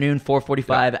 Thursday afternoon,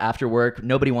 4:45 after work.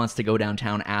 Nobody wants to go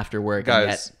downtown after work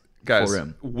and get full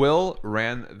room. Will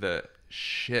ran the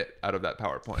shit out of that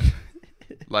PowerPoint.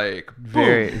 Like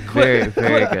Very, boom, very,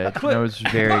 very good. That was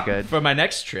very good. For my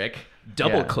next trick,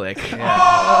 double click.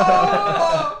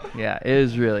 Yeah, it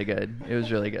was really good. It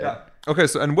was really good. Yeah. Okay,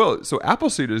 so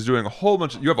Appleseed is doing a whole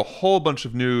bunch. You have a whole bunch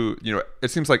of new.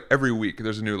 It seems like every week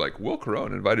there's a new Will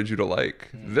Carone invited you to like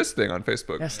this thing on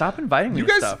Facebook. Yeah, stop inviting me You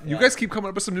to guys, stuff. you guys keep coming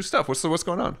up with some new stuff. What's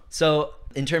going on? So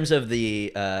in terms of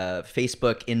the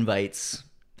Facebook invites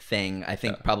thing, I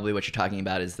think probably what you're talking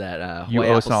about is that You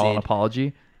Hawaii owe us all an Appleseed-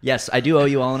 apology. Yes, I do owe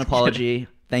you all an apology.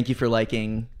 Thank you for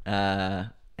liking, and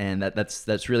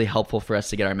that's really helpful for us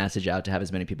to get our message out, to have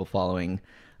as many people following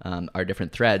our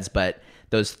different threads. But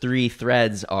those 3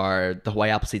 threads are the Hawaii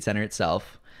Appleseed Center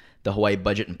itself, the Hawaii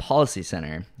Budget and Policy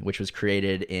Center, which was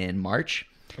created in March,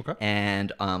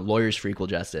 and Lawyers for Equal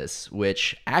Justice,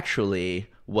 which actually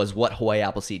was what Hawaii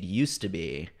Appleseed used to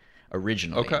be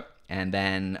originally. Okay. And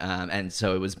then and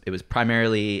so it was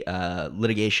primarily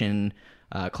litigation.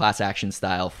 Class action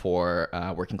style for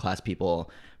working class people.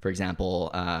 For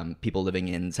example, people living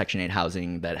in Section 8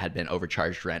 housing that had been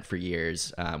overcharged rent for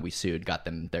years. We sued, got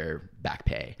them their back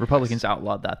pay. Republicans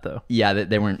outlawed that, though. Yeah,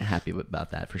 they weren't happy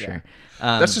about that for sure.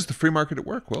 That's just the free market at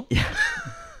work, Will. Yeah.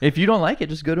 If you don't like it,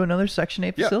 just go to another Section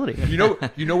 8 facility.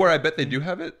 You know where I bet they do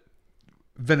have it?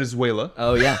 Venezuela.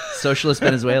 Oh yeah, socialist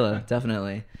Venezuela,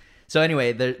 definitely. So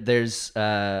anyway,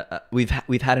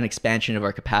 we've had an expansion of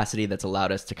our capacity that's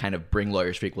allowed us to kind of bring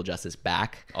Lawyers for Equal Justice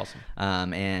back.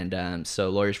 Awesome. So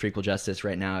Lawyers for Equal Justice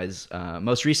right now is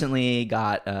most recently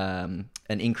got an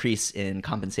increase in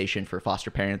compensation for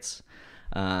foster parents,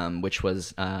 which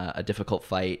was a difficult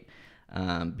fight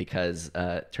because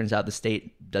it turns out the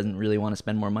state doesn't really want to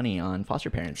spend more money on foster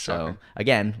parents. Shocking. So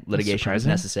again, litigation is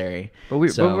necessary. But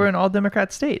we're an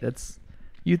all-Democrat state.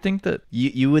 You'd think that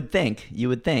you would think.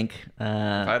 If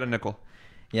I had a nickel.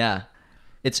 Yeah,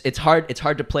 it's hard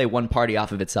to play one party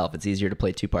off of itself. It's easier to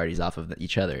play 2 parties off of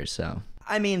each other. So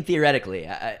I mean, theoretically,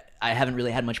 I haven't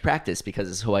really had much practice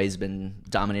because Hawaii's been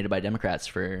dominated by Democrats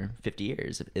for 50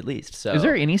 years at least. So is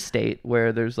there any state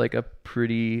where there's like a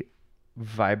pretty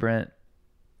vibrant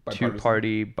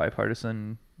two-party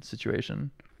bipartisan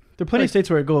situation? There are plenty of states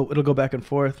where it'll go back and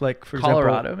forth. Like for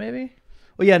Colorado, example, maybe.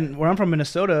 Well, yeah, where I'm from,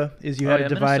 Minnesota, is you had a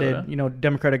divided, Minnesota.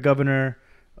 Democratic governor,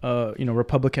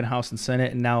 Republican House and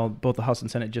Senate, and now both the House and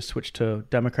Senate just switched to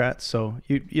Democrats. So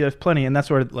you have plenty, and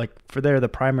that's where the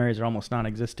primaries are almost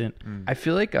non-existent. I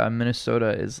feel like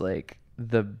Minnesota is like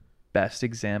the best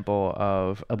example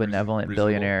of a benevolent Reasonable.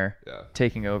 billionaire Yeah.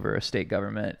 taking over a state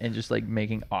government and just like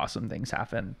making awesome things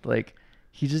happen. Like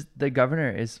the governor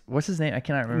is, what's his name? I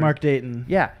cannot remember. Mark Dayton.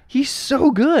 Yeah, he's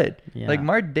so good. Yeah. Like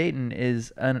Mark Dayton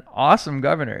is an awesome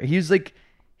governor. He's like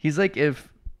if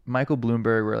Michael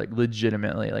Bloomberg were like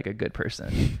legitimately like a good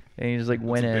person, and he just like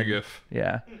went in. Big if.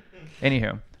 Yeah.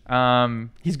 Anywho,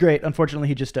 He's great. Unfortunately,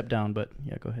 he just stepped down. But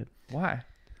yeah, go ahead. why?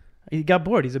 He got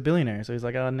bored. He's a billionaire, so he's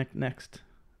like, next.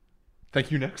 Thank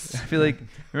you, next. I feel like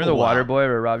remember the Water Boy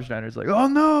where Rob Schneider's like, "Oh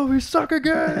no, we suck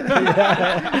again."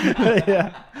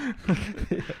 Yeah.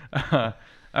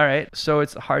 All right, so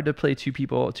it's hard to play two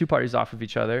parties off of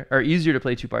each other, or easier to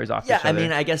play 2 parties off each other. I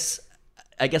mean, I guess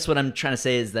what I'm trying to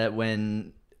say is that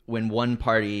when one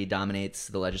party dominates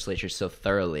the legislature so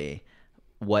thoroughly,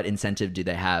 what incentive do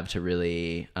they have to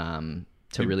really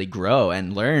grow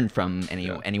and learn from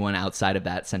anyone outside of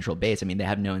that central base? I mean, they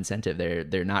have no incentive.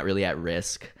 They're not really at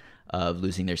risk of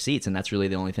losing their seats, and that's really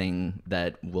the only thing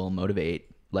that will motivate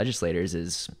legislators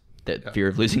is the fear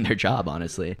of losing their job,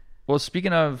 honestly. Well,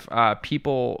 speaking of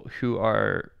people who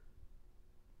are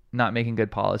not making good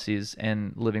policies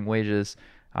and living wages,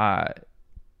 I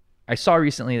I saw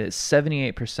recently that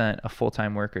 78% of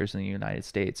full-time workers in the United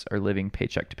States are living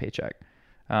paycheck to paycheck.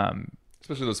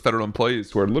 Especially those federal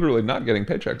employees who are literally not getting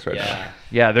paychecks right now.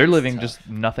 Yeah, they're living just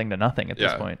nothing to nothing at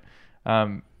this Yeah.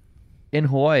 point. In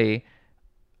Hawaii,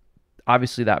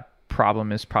 obviously that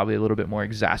problem is probably a little bit more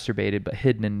exacerbated, but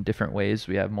hidden in different ways.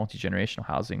 We have multi-generational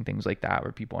housing, things like that,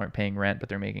 where people aren't paying rent, but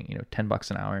they're making,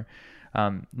 $10 an hour.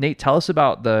 Nate, tell us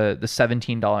about the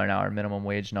 $17 an hour minimum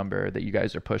wage number that you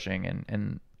guys are pushing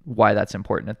and why that's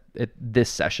important at this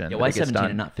session. Yeah, why that it gets 17 done.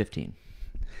 and not 15?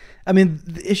 I mean,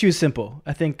 the issue is simple.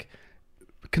 I think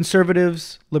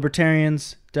conservatives,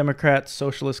 libertarians, Democrats,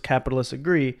 socialists, capitalists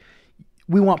agree.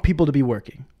 We want people to be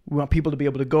working. We want people to be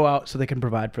able to go out so they can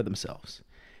provide for themselves.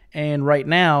 And right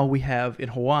now we have in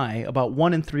Hawaii about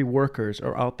 1 in 3 workers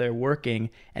are out there working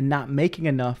and not making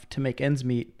enough to make ends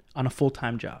meet on a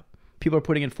full-time job. People are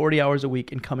putting in 40 hours a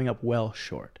week and coming up well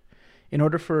short. In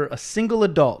order for a single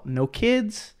adult, no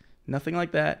kids, nothing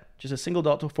like that, just a single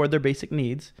adult to afford their basic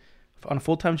needs, on a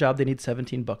full-time job, they need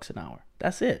 $17 an hour.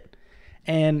 That's it.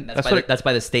 And That's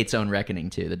by the state's own reckoning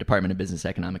too, the Department of Business,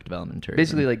 Economic Development, and Tourism.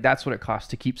 Basically, like that's what it costs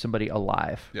to keep somebody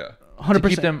alive. Yeah. 100%. To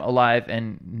keep them alive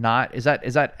and not is that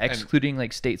excluding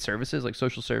like state services, like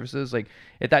social services? Like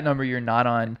at that number, you're not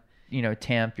on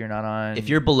TAMP, you're not on. If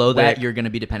you're below that, WIC. you're going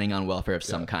to be depending on welfare of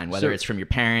some kind, whether it's from your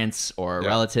parents or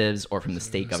relatives or from the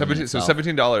state government. So itself.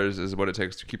 $17 is what it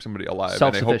takes to keep somebody alive.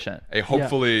 Self-sufficient. And a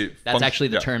hopefully That's actually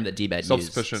the term that DBED used.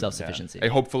 Self-sufficient. Self-sufficiency. A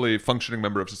hopefully functioning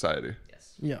member of society.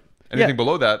 yeah. Anything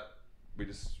below that, we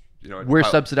just we're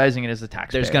subsidizing it as a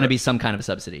taxpayer. There's going to be some kind of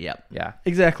subsidy. Yep. Yeah.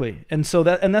 Exactly. And so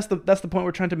that's the point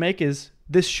we're trying to make is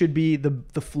this should be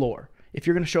the floor. If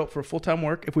you're going to show up for full-time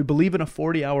work, if we believe in a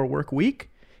 40-hour work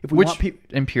week, if we Which want people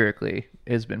empirically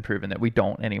has been proven that we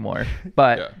don't anymore.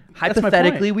 But Yeah.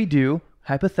 hypothetically we do.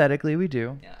 Hypothetically we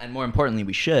do. Yeah, and more importantly,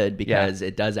 we should, because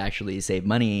it does actually save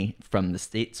money from the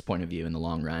state's point of view in the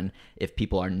long run if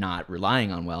people are not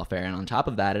relying on welfare. And on top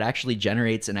of that, it actually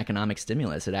generates an economic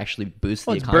stimulus. It actually boosts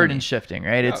the It's economy. burden shifting,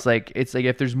 right? It's like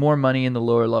if there's more money in the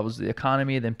lower levels of the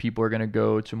economy, then people are going to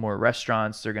go to more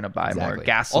restaurants. They're going to buy more Exactly.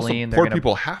 gasoline. Also, poor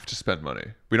people have to spend money.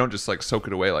 We don't just like soak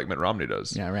it away like Mitt Romney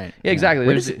does. Yeah, right. Yeah, exactly.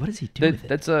 What There's- does he do with it?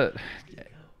 That's a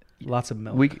lots of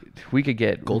milk. we could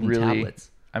get Golden really. tablets.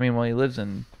 I mean, well, he lives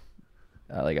in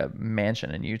like a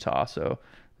mansion in Utah, so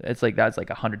it's like that's like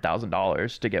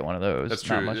 $100,000 to get one of those. That's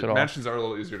Not true. much at all. Mansions are a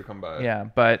little easier to come by. Yeah,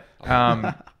 but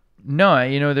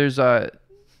no, there's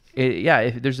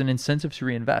if there's an incentive to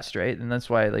reinvest, right? And that's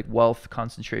why like wealth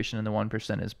concentration in the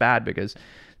 1% is bad, because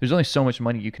there's only so much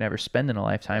money you can ever spend in a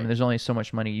lifetime, and there's only so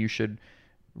much money you should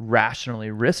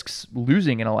rationally risk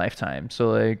losing in a lifetime. So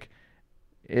like,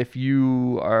 if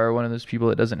you are one of those people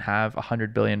that doesn't have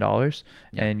 $100 billion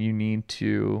and you need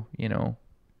to,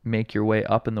 make your way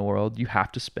up in the world, you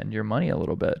have to spend your money a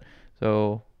little bit.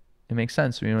 So it makes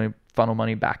sense. We funnel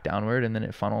money back downward, and then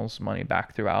it funnels money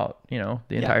back throughout, the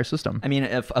entire system. I mean,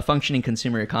 if a functioning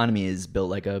consumer economy is built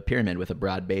like a pyramid with a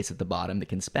broad base at the bottom that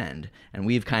can spend. And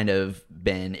we've kind of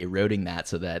been eroding that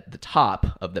so that the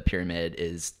top of the pyramid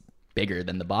is bigger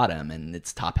than the bottom, and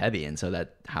it's top heavy. And so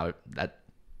that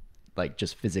like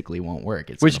just physically won't work.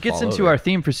 It's Which gonna gets fall into over. our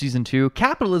theme for season 2.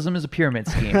 Capitalism is a pyramid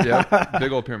scheme. Yeah,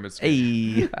 big old pyramid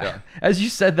scheme. Hey. Yeah. As you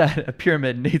said that, a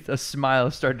pyramid, a smile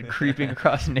started creeping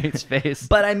across Nate's face.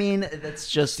 But I mean,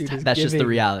 that's just Dude is the giving.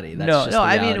 reality. That's No, just the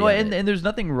I mean, reality well, of and it. there's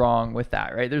nothing wrong with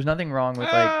that, right? There's nothing wrong with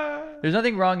there's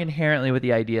nothing wrong inherently with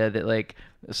the idea that like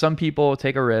some people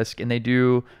take a risk and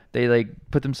they like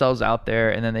put themselves out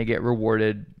there, and then they get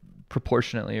rewarded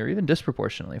proportionately or even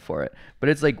disproportionately for it. But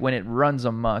it's like when it runs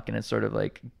amok, and it's sort of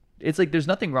like, it's like there's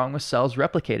nothing wrong with cells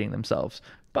replicating themselves,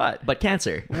 but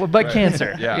cancer. but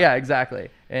cancer. Yeah. Yeah, exactly.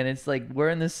 And it's like we're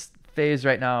in this phase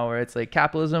right now where it's like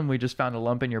capitalism. We just found a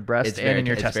lump in your breast and in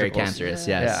your it's testicles. very cancerous.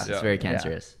 Yes, Yeah. it's very Yeah.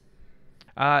 cancerous.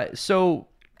 So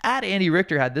Andy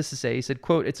Richter had this to say. He said,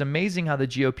 quote, "It's amazing how the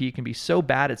GOP can be so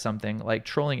bad at something like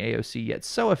trolling AOC, yet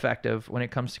so effective when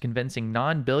it comes to convincing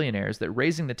non-billionaires that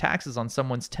raising the taxes on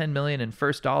someone's $10 million in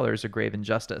first dollar is a grave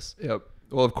injustice." Yep.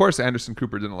 Well, of course, Anderson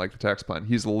Cooper didn't like the tax plan.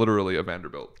 He's literally a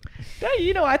Vanderbilt.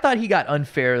 Yeah, I thought he got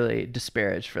unfairly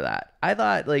disparaged for that. I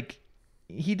thought like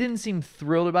he didn't seem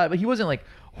thrilled about it, but he wasn't like,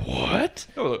 what?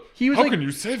 He was How like, can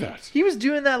you say that? He was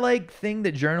doing that like thing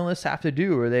that journalists have to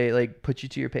do, where they like put you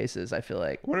to your paces. I feel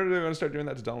like. When are they going to start doing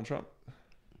that to Donald Trump?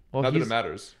 Well, Not that he's- it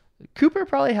matters. Cooper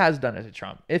probably has done it to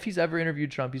Trump. If he's ever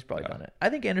interviewed Trump, he's probably done it. I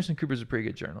think Anderson Cooper's a pretty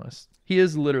good journalist. He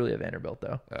is literally a Vanderbilt,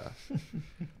 though. Yeah.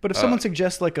 But if someone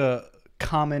suggests like a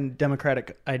common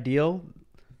democratic ideal,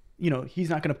 he's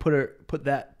not going to put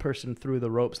that person through the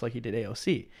ropes like he did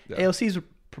AOC. Yeah. AOC's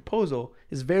proposal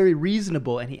is very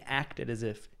reasonable, and he acted as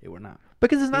if it were not.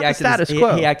 Because it's not He the acted as- status he-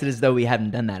 quo. He acted as though we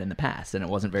hadn't done that in the past, and it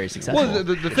wasn't very successful. Well,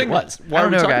 the which thing it was. why I are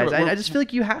don't we know, talking guys. about- I just feel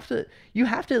like you have to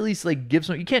at least like give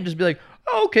some. You can't just be like,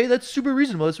 oh, okay, that's super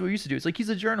reasonable. That's what we used to do. It's like he's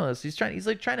a journalist. He's trying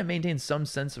to maintain some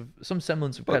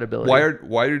semblance of credibility.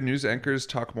 Why do news anchors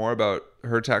talk more about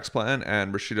her tax plan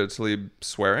and Rashida Tlaib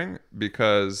swearing?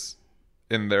 Because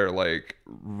in their like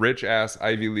rich ass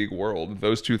Ivy League world,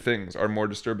 those two things are more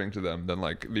disturbing to them than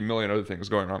like the million other things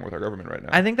going on with our government right now.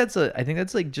 I think that's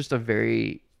like just a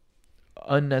very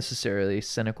unnecessarily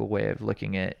cynical way of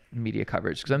looking at media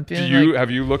coverage, because I'm feeling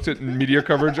have you looked at media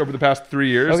coverage over the past 3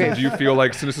 years? Okay. And do you feel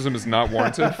like cynicism is not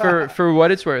warranted? for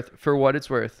what it's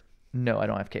worth, no, I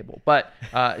don't have cable. But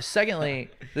secondly,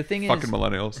 the thing is, Fucking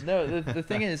millennials. no, the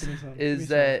thing is Give me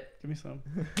that Give me some.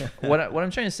 what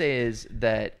I'm trying to say is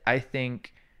that I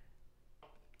think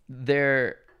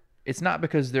it's not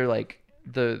because they're like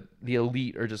the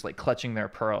elite are just like clutching their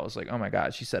pearls like, oh my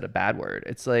god, she said a bad word.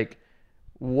 It's like,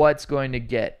 what's going to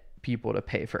get people to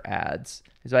pay for ads?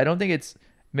 So I don't think it's,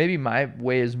 maybe my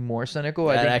way is more cynical.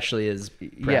 I That think, actually is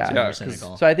perhaps Yeah. more Yeah, 'cause-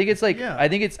 cynical. so I think it's like,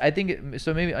 Yeah.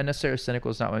 so maybe unnecessarily cynical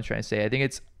is not what I'm trying to say. I think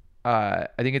it's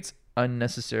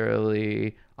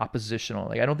unnecessarily oppositional.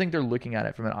 Like, I don't think they're looking at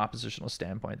it from an oppositional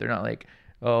standpoint. They're not like,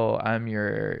 oh, I'm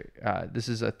your, this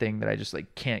is a thing that I just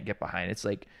like can't get behind. It's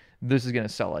like, this is going to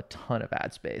sell a ton of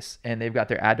ad space. And they've got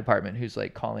their ad department who's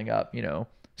like calling up,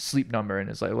 Sleep Number, and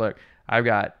is like, look,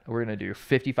 we're going to do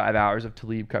 55 hours of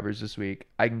Talib coverage this week.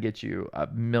 I can get you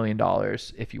 $1 million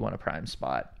if you want a prime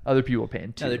spot. Other people are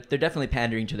paying too. No, they're definitely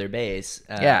pandering to their base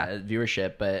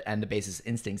viewership, and the base's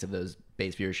instincts of those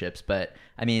base viewerships. But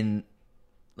I mean,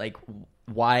 like,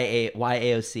 why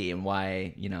AOC and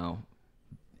why,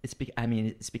 it's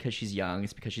because she's young.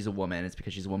 It's because she's a woman. It's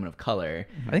because she's a woman of color.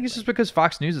 I think it's just because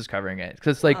Fox News is covering it.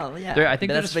 Because like, Oh, yeah. I think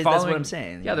But they're that's just following. what I'm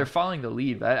saying. Yeah, they're following the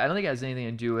lead. I don't think it has anything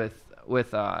to do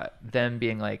with them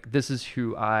being like, this is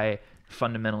who I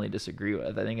fundamentally disagree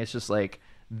with. I think it's just like,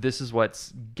 this is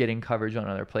what's getting coverage on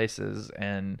other places,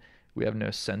 and we have no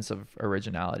sense of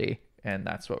originality, and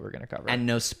that's what we're going to cover. And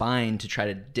no spine to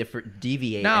try to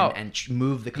deviate No. and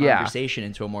move the Yeah. conversation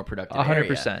into a more productive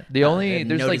 100%. area.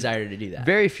 There's no like desire to do that.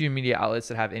 very few media outlets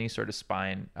that have any sort of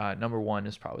spine. Number one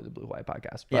is probably the Blue White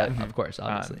podcast. yeah, But of course,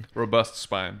 obviously. Robust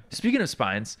spine. speaking of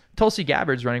spines, Tulsi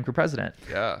Gabbard's running for president.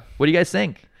 Yeah. What do you guys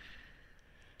think?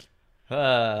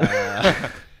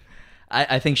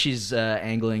 I think she's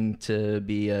angling to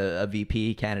be a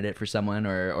VP candidate for someone,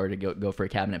 or to go for a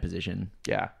cabinet position.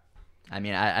 Yeah. I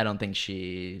mean, I don't think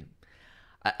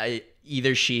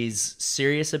either she's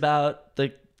serious about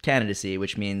the candidacy,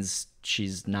 which means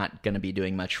she's not going to be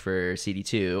doing much for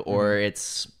CD2, or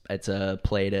it's a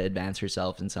play to advance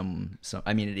herself in some.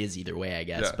 I mean, it is either way, I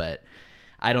guess, Yeah. but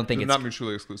I don't think They're it's not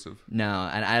mutually exclusive. no,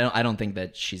 and I don't think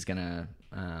that she's gonna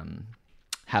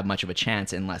have much of a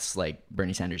chance unless like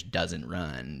Bernie Sanders doesn't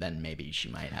run. Then maybe she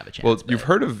might have a chance. Well, but you've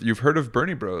heard of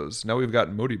Bernie Bros. Now we've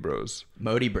got Modi Bros.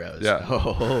 Modi Bros. Yeah.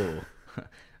 Oh.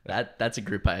 That's a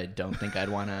group I don't think I'd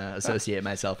want to associate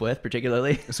myself with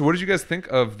particularly. So what did you guys think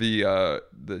of the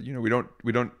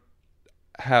we don't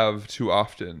have too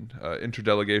often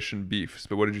interdelegation beefs,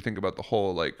 but what did you think about the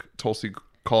whole like Tulsi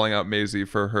calling out Maisie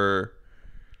for her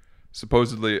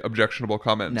supposedly objectionable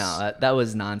comments? No, that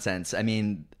was nonsense. I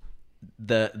mean,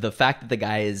 the fact that the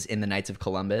guy is in the Knights of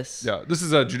Columbus. Yeah, this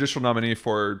is a judicial nominee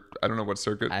for I don't know what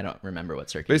circuit. I don't remember what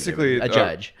circuit. Basically, a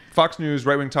judge. Fox News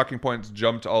right wing talking points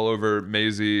jumped all over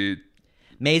Maisie.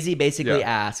 Maisie basically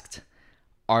Yeah. asked,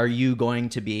 "Are you going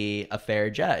to be a fair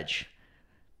judge?"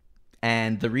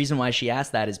 And the reason why she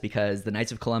asked that is because the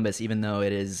Knights of Columbus, even though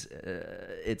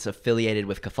it's affiliated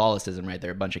with Catholicism, right?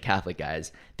 They're a bunch of Catholic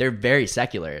guys. They're very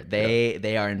secular.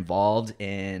 They are involved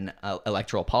in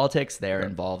electoral politics. They are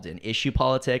involved in issue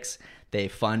politics. They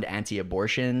fund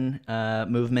anti-abortion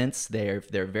movements. They're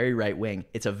very right wing.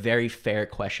 It's a very fair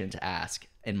question to ask,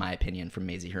 in my opinion, from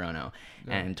Maisie Hirono.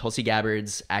 And Tulsi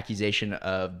Gabbard's accusation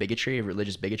of bigotry, of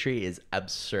religious bigotry, is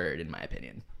absurd, in my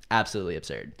opinion. Absolutely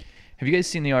absurd. Have you guys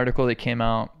seen the article that came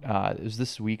out? It was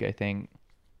this week, I think,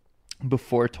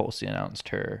 before Tulsi announced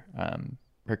her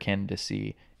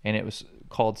candidacy, and it was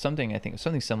called something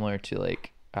similar to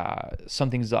like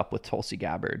Something's Up with Tulsi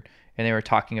Gabbard, and they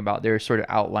were sort of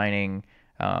outlining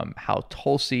how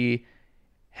Tulsi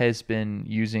has been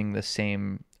using the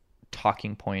same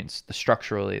talking points,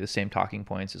 structurally the same talking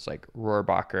points as like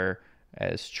Rohrabacher,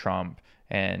 as Trump,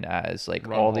 and as like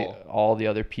Ron Paul. all the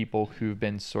other people who've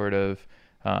been sort of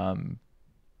I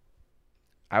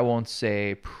won't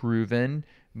say proven,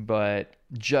 but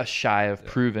just shy of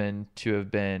proven to have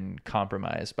been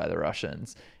compromised by the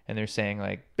Russians. And they're saying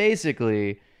like,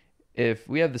 basically, if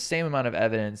we have the same amount of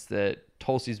evidence that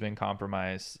Tulsi's been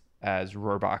compromised as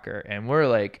Rohrabacher, and we're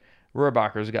like,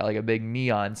 Rohrabacher's got like a big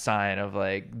neon sign of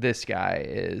like, this guy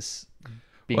is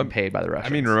being paid by the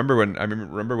Russians. I mean,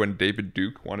 remember when David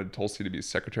Duke wanted Tulsi to be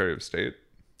Secretary of State?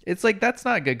 It's like, that's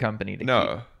not good company to keep.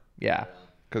 No. Yeah.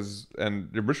 And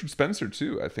Richard Spencer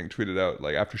too, I think, tweeted out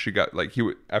like after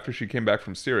she came back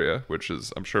from Syria, which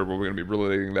is, I'm sure we're going to be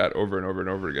relating that over and over and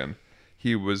over again.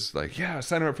 He was like, "Yeah,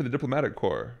 sign her up for the diplomatic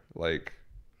corps." Like,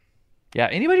 yeah,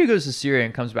 anybody who goes to Syria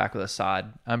and comes back with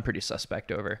Assad, I'm pretty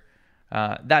suspect over.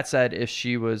 That said, if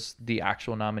she was the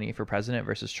actual nominee for president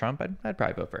versus Trump, I'd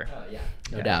probably vote for her.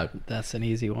 No doubt. That's an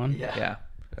easy one. Yeah.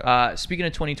 Speaking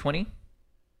of 2020.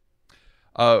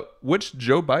 Which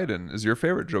Joe Biden is your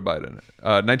favorite Joe Biden?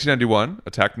 1991,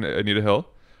 attacked Anita Hill.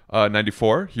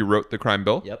 94, he wrote the crime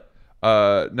bill. Yep.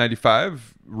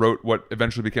 95, wrote what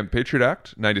eventually became the Patriot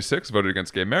Act. 96, voted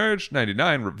against gay marriage.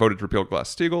 99, voted to repeal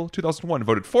Glass-Steagall. 2001,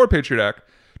 voted for Patriot Act.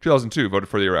 2002, voted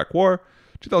for the Iraq War.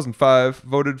 2005,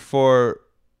 voted for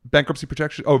bankruptcy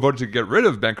protection. Voted to get rid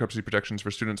of bankruptcy protections for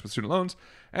students with student loans.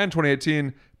 And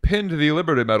 2018, pinned the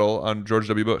Liberty Medal on George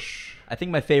W. Bush. I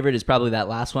think my favorite is probably that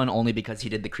last one, only because he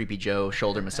did the Creepy Joe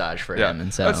shoulder massage for him,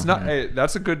 and so that's not. Hey,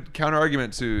 that's a good counter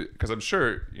argument to, because I'm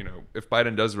sure, you know, if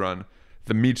Biden does run,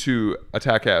 the Me Too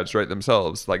attack ads write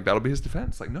themselves. Like, that'll be his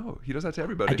defense. Like, no, he does that to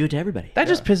everybody. I do it to everybody. That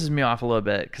just pisses me off a little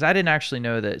bit, because I didn't actually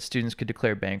know that students could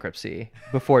declare bankruptcy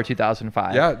before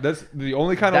 2005. Yeah, that's the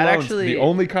only kind of loans. The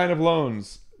only kind of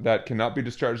loans that cannot be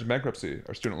discharged in bankruptcy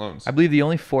are student loans. I believe the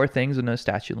only 4 things with no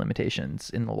statute limitations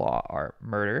in the law are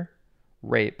murder,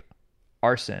 rape,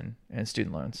 arson, and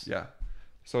student loans. Yeah.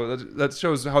 So that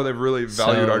shows how they've really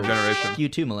valued our generation. You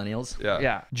too, millennials.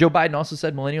 Yeah. Joe Biden also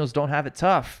said millennials don't have it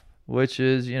tough, which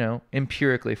is, you know,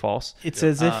 empirically false. It's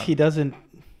as if he doesn't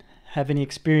have any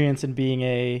experience in being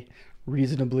a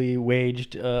reasonably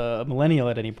waged millennial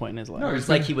at any point in his life. No, it's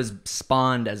like he was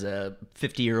spawned as a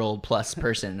 50-year-old plus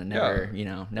person and never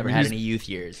had any youth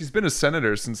years. He's been a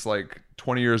senator since like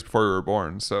 20 years before we were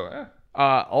born. So,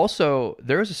 also,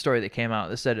 there was a story that came out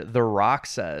that said The Rock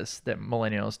says that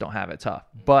millennials don't have it tough.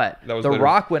 But The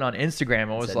Rock went on Instagram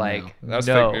and was like, no. That's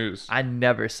fake news. I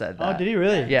never said that. Oh, did he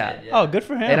really? Yeah. Oh, good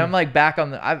for him. And I'm like back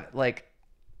on the...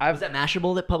 Was that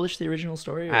Mashable that published the original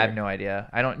story? Or? I have no idea.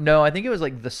 I don't know. I think it was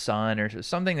like The Sun or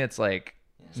something that's like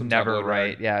never tabloid,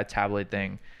 right. Yeah, a tabloid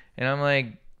thing. And I'm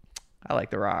like, I like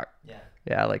The Rock.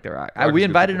 Yeah, I like The Rock. Rock We is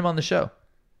invited good. him on the show.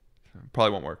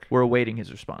 Probably won't work. We're awaiting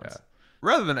his response. Yeah.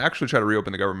 Rather than actually try to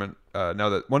reopen the government, now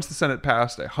that once the Senate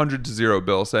passed a 100-0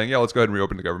 bill saying, yeah, let's go ahead and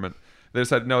reopen the government, they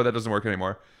decided, no, that doesn't work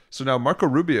anymore. So now Marco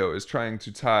Rubio is trying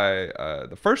to tie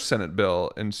the first Senate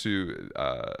bill into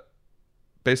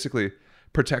basically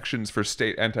protections for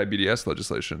state anti-BDS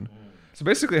legislation. So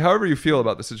basically, however you feel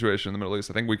about the situation in the Middle East,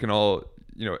 I think we can all,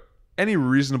 any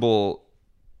reasonable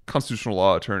constitutional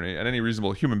law attorney and any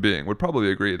reasonable human being would probably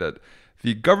agree that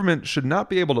the government should not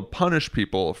be able to punish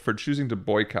people for choosing to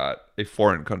boycott a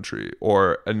foreign country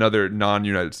or another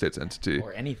non-United States entity.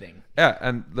 Or anything. Yeah,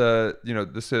 and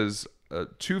this is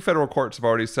 2 federal courts have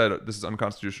already said this is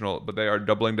unconstitutional, but they are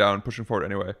doubling down, pushing forward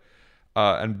anyway.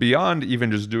 And beyond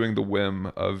even just doing the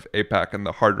whim of AIPAC and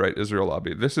the hard-right Israel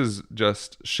lobby, this is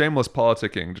just shameless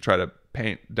politicking to try to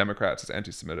paint Democrats as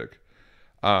anti-Semitic.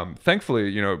 Thankfully,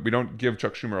 we don't give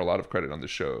Chuck Schumer a lot of credit on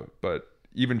this show, but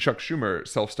even Chuck Schumer,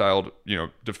 self-styled,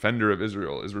 defender of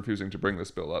Israel, is refusing to bring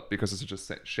this bill up because it's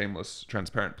such a shameless,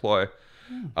 transparent ploy.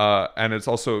 And it's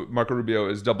also, Marco Rubio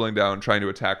is doubling down, trying to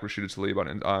attack Rashida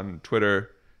Tlaib on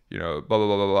Twitter, blah, blah,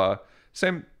 blah, blah, blah.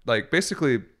 Same,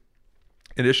 basically,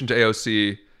 in addition to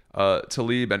AOC,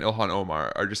 Tlaib and Ilhan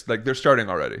Omar are just, they're starting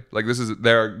already.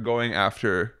 They're going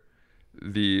after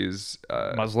these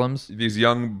Muslims, these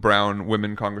young brown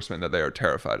women congressmen that they are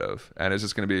terrified of, and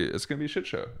it's going to be a shit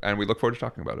show, and we look forward to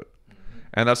talking about it.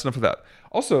 And that's enough of that.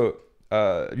 Also,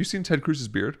 have you seen Ted Cruz's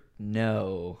beard?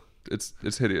 No.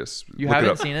 It's hideous. You Look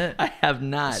haven't seen it? I have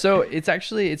not. So it's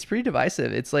pretty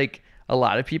divisive. It's like a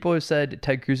lot of people have said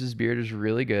Ted Cruz's beard is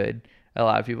really good. A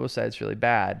lot of people have said it's really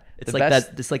bad. It's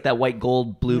like that white,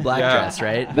 gold, blue, black dress,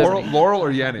 right? Laurel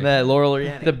or Yanni? The Laurel or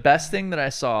Yanni. The best thing that I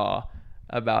saw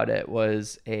about it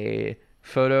was a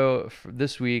photo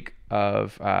this week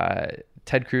of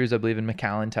Ted Cruz, I believe in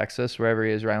McAllen, Texas, wherever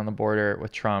he is, right on the border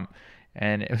with Trump.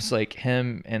 And it was like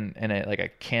him in a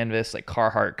canvas, like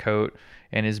Carhartt coat,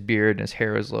 and his beard and his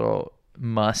hair was a little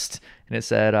mussed. And it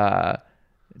said,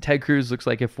 Ted Cruz looks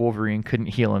like if Wolverine couldn't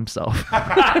heal himself.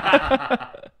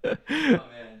 Oh,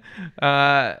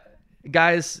 man.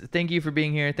 Guys, thank you for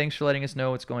being here. Thanks for letting us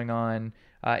know what's going on.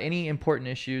 Any important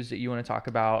issues that you want to talk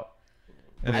about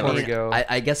before we go?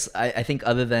 I guess I think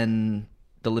other than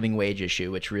the living wage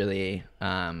issue, which really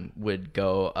would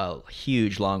go a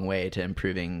huge long way to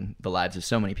improving the lives of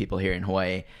so many people here in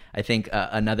Hawaii. I think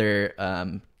another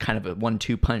kind of a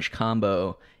 1-2 punch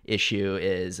combo issue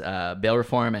is bail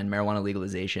reform and marijuana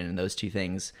legalization, and those two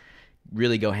things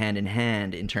really go hand in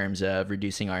hand in terms of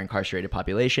reducing our incarcerated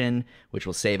population, which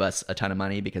will save us a ton of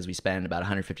money because we spend about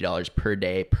 $150 per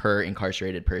day per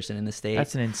incarcerated person in the state.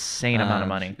 That's an insane amount of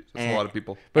money. That's a lot of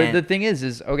people. But the thing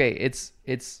is okay,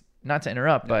 it's not to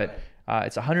interrupt, but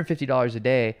it's $150 a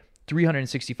day,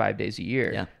 365 days a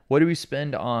year. Yeah. What do we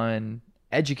spend on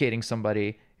educating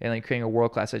somebody and like creating a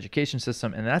world-class education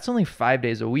system? And that's only 5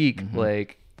 days a week.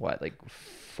 Like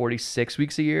 46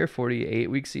 weeks a year, 48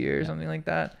 weeks a year, something like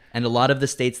that. And a lot of the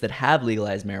states that have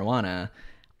legalized marijuana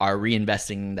are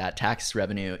reinvesting that tax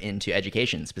revenue into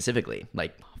education specifically.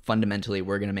 Like fundamentally,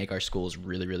 we're going to make our schools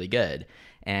really, really good.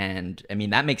 And I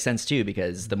mean, that makes sense too,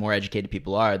 because the more educated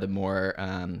people are, the more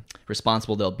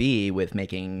responsible they'll be with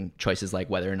making choices like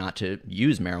whether or not to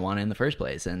use marijuana in the first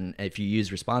place. And if you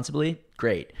use responsibly,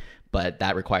 great. But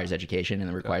that requires education and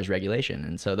it requires regulation.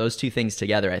 And so those two things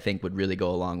together, I think, would really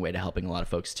go a long way to helping a lot of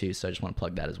folks too. So I just want to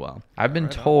plug that as well. I've been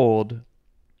told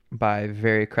by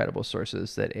very credible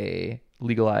sources that a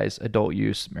legalized adult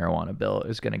use marijuana bill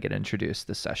is going to get introduced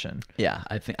this session. Yeah,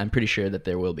 I'm pretty sure that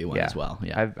there will be one as well.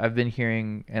 Yeah, I've been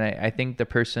hearing, and I think the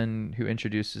person who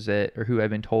introduces it, or who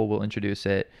I've been told will introduce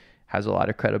it, has a lot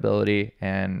of credibility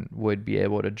and would be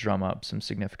able to drum up some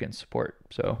significant support.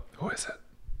 So Who is it?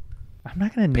 I'm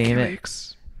not going to name it.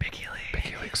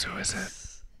 Biggie Leaks. Who is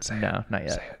it? Say No, it. not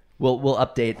yet. Say it. we'll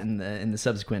update in the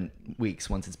subsequent weeks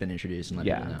once it's been introduced and let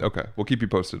Yeah. people know. Okay, we'll keep you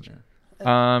posted.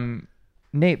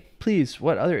 Nate, please,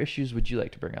 what other issues would you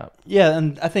like to bring up? Yeah,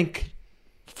 and I think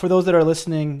for those that are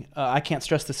listening, I can't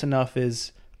stress this enough,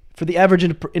 is for the average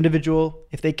individual,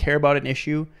 if they care about an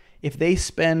issue, if they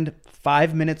spend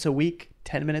 5 minutes a week,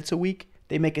 10 minutes a week,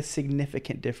 they make a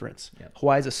significant difference. Yep.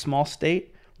 Hawaii is a small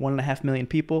state, 1.5 million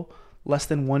people, less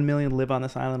than 1 million live on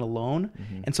this island alone.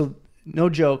 Mm-hmm. And so, no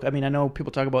joke, I mean, I know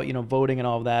people talk about, voting and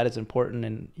all of that is important,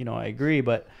 and, I agree,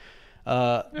 but this...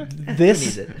 Who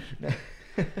needs it?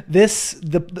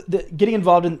 the getting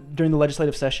involved during the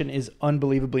legislative session is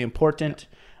unbelievably important.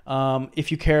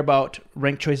 If you care about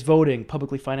ranked choice voting,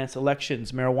 publicly financed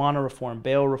elections, marijuana reform,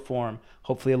 bail reform,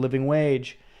 hopefully a living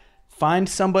wage, find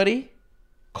somebody,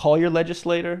 call your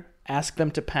legislator, ask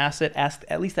them to pass it,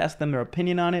 at least ask them their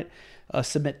opinion on it,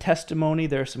 submit testimony.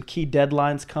 There are some key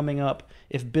deadlines coming up.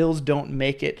 If bills don't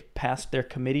make it past their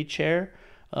committee chair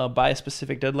by a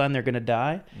specific deadline, they're going to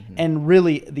die. Mm-hmm. And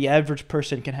really, the average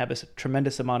person can have a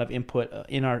tremendous amount of input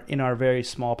in our very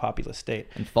small populous state.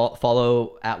 And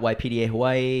follow at YPDA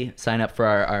Hawaii. Sign up for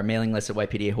our mailing list at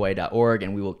ypdahawaii.org,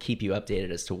 and we will keep you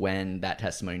updated as to when that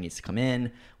testimony needs to come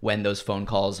in, when those phone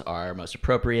calls are most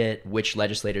appropriate, which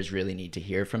legislators really need to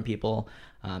hear from people.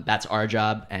 That's our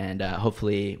job, and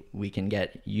hopefully we can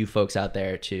get you folks out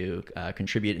there to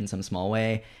contribute in some small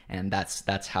way. And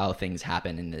that's how things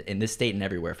happen in this state and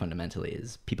everywhere. Fundamentally,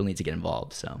 is people need to get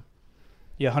involved. So,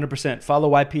 yeah, 100%. Follow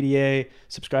YPDA,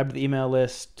 subscribe to the email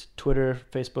list, Twitter,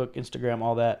 Facebook, Instagram,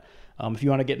 all that. If you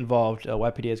want to get involved,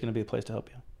 YPDA is going to be the place to help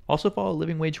you. Also follow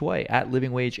Living Wage Hawaii at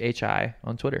Living Wage HI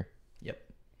on Twitter. Yep.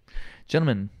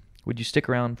 Gentlemen, would you stick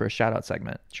around for a shout out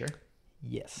segment? Sure.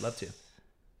 Yes. Love to.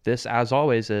 This, as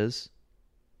always, is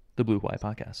the Blue Hawaii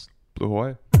Podcast. Blue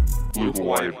Hawaii. Blue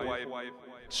Hawaii.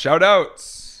 Shout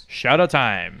outs. Shout out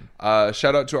time.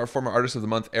 Shout out to our former artist of the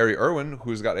month, Ari Irwin,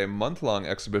 who's got a month-long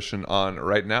exhibition on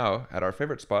right now at our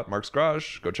favorite spot, Mark's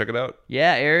Garage. Go check it out.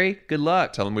 Yeah, Ari, good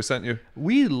luck. Tell him we sent you.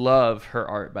 We love her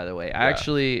art, by the way. I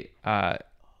actually,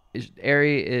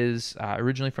 Ari is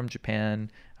originally from Japan.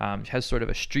 She has sort of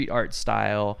a street art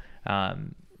style.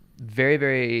 Very,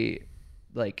 very,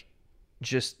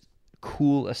 just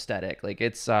cool aesthetic.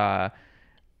 It's I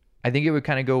think it would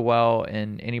kind of go well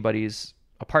in anybody's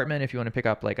apartment if you want to pick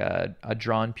up a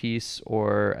drawn piece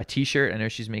or a t-shirt. I know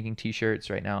she's making t-shirts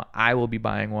right now. I will be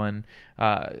buying one.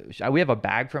 We have a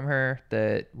bag from her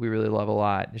that we really love a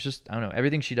lot. It's just, I don't know,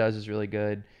 everything she does is really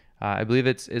good. I believe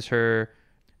it's her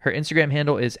Instagram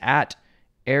handle is at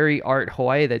Ari Art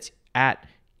Hawaii. That's at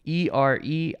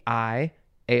EREIARTHAWAII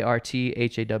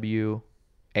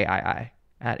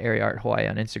at Ari Art Hawaii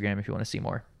on Instagram if you want to see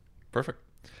more. Perfect.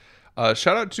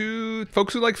 Shout out to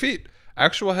folks who like feet.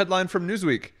 Actual headline from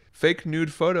Newsweek. Fake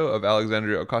nude photo of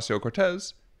Alexandria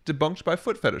Ocasio-Cortez debunked by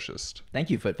foot fetishist. Thank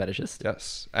you, foot fetishist.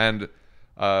 Yes. And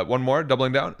one more,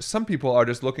 doubling down. Some people are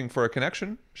just looking for a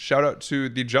connection. Shout out to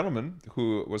the gentleman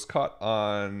who was caught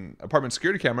on apartment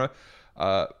security camera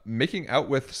making out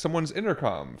with someone's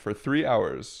intercom for 3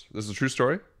 hours. This is a true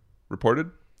story. Reported.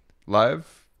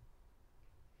 Live.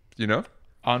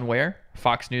 On where?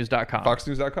 FoxNews.com.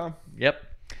 FoxNews.com.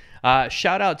 Yep.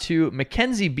 Shout out to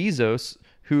Mackenzie Bezos,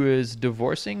 who is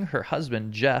divorcing her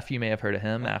husband, Jeff. You may have heard of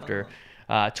him after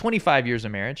 25 years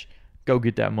of marriage. Go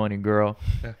get that money, girl.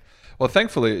 Yeah. Well,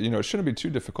 thankfully, it shouldn't be too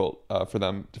difficult for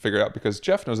them to figure out because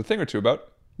Jeff knows a thing or two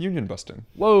about union busting.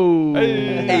 Whoa.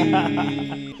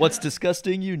 Hey. What's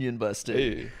disgusting? Union busting.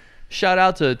 Hey. Shout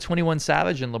out to 21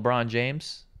 Savage and LeBron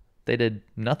James. They did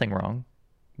nothing wrong.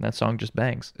 That song just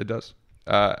bangs. It does.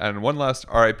 And one last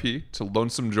RIP to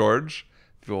Lonesome George,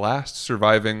 the last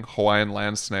surviving Hawaiian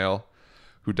land snail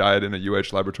who died in a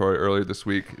UH laboratory earlier this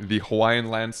week. The Hawaiian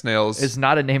land snails. It's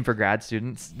not a name for grad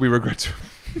students. We regret to...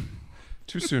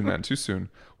 Too soon, man. Too soon.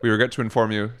 We regret to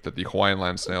inform you that the Hawaiian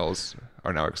land snails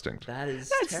are now extinct. That's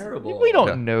terrible. We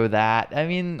don't know that. I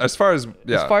mean, As far as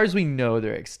we know,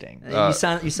 they're extinct. You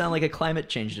sound like a climate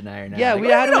change denier now. Yeah,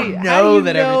 Like, how do you know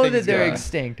that they're gone?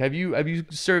 extinct? Have you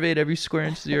surveyed every square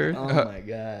inch of the earth? Oh my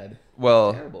god.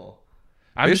 well, Terrible.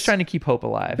 I'm just trying to keep hope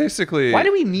alive. basically, Why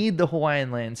do we need the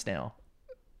Hawaiian land snail?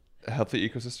 a healthy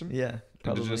ecosystem? Yeah.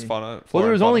 Indigenous Probably. fauna. Well, flora,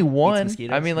 there was and fauna. only one.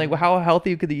 mosquitoes. I mean, like, how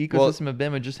healthy could the ecosystem have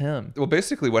been with just him? Well,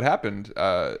 basically, what happened?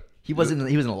 He was in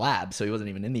a lab, so he wasn't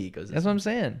even in the ecosystem. That's what I'm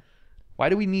saying. Why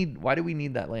do we need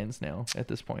that land snail at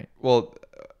this point? Well,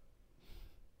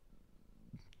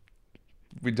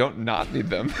 we don't not need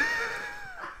them.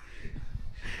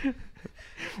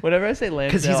 Whenever I say land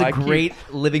Because snail, he's a I keep- great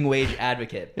living wage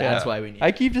advocate. That's why we need.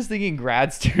 I keep just thinking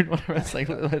grad student whenever it's like,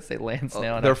 let's say land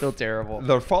snail, and I they're feel terrible.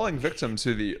 They're falling victim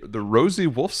to the rosy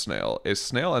wolf snail, a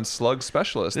snail and slug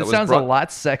specialist. This that was sounds brought, a lot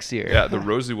sexier. Yeah, the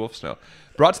rosy wolf snail.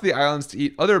 Brought to the islands to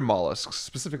eat other mollusks,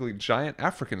 specifically giant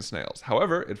African snails.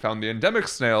 However, it found the endemic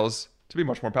snails to be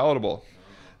much more palatable.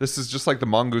 This is just like the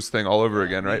mongoose thing all over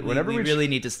again, right? we really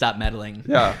need to stop meddling.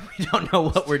 Yeah. We don't know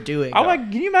what we're doing. I'm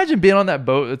like, can you imagine being on that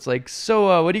boat? It's like,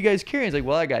 so what do you guys carry? It's like,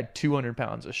 well, I got 200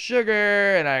 pounds of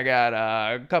sugar, and I got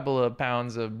a couple of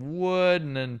pounds of wood,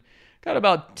 and then got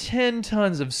about 10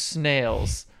 tons of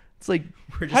snails. It's like,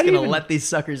 We're just gonna let these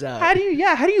suckers out. How do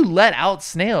you let out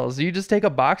snails? Do you just take a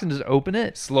box and just open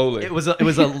it? slowly. It was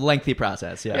a lengthy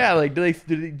process. Yeah. Yeah, like do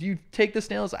you take the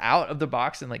snails out of the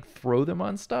box and like throw them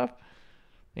on stuff?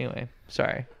 Anyway,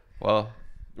 sorry. Well,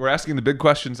 we're asking the big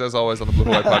questions as always on the Blue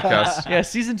Hawaii podcast. Yeah,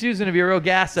 season 2 is going to be a real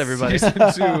gas, everybody. Season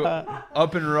 2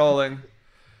 up and rolling.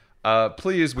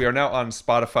 Please, we are now on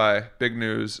Spotify. Big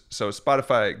news. So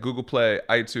Spotify, Google Play,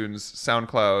 iTunes,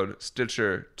 SoundCloud,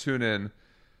 Stitcher, TuneIn,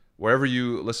 wherever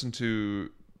you listen to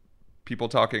people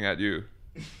talking at you,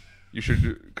 you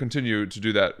should continue to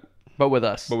do that, But with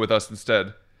us. but with us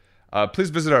instead. Please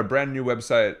visit our brand new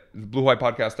website,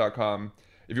 bluehawaiipodcast.com.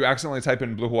 If you accidentally type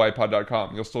in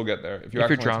bluehawaiipod.com, you'll still get there. If you're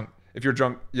drunk. If you're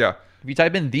drunk, yeah, If you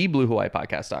type in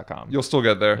thebluehawaiipodcast.com, you'll still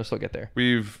get there. you'll still get there.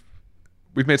 We've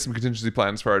made some contingency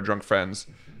plans for our drunk friends.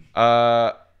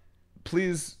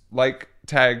 Please like,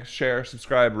 tag, share,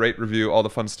 subscribe, rate, review, all the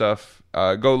fun stuff.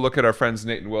 Go look at our friends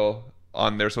Nate and Will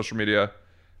on their social media.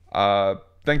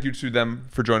 Thank you to them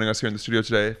for joining us here in the studio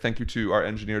today. Thank you to our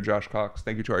engineer Josh Cox.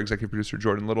 Thank you to our executive producer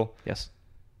Jordan Little. Yes.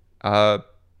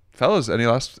 Fellas, any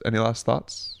last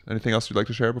thoughts? Anything else you'd like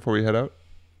to share before we head out?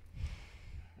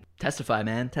 Testify,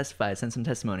 man. Testify. Send some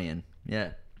testimony in.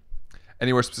 Yeah.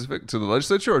 Anywhere specific to the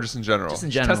legislature or just in general? Just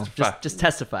in general. Testify. Just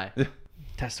testify.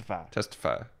 Testify.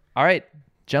 Testify. All right,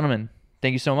 gentlemen,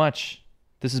 thank you so much.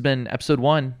 This has been episode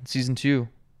 1, season 2,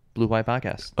 Blue Hawaii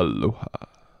Podcast. Aloha.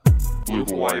 Blue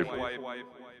Hawaii.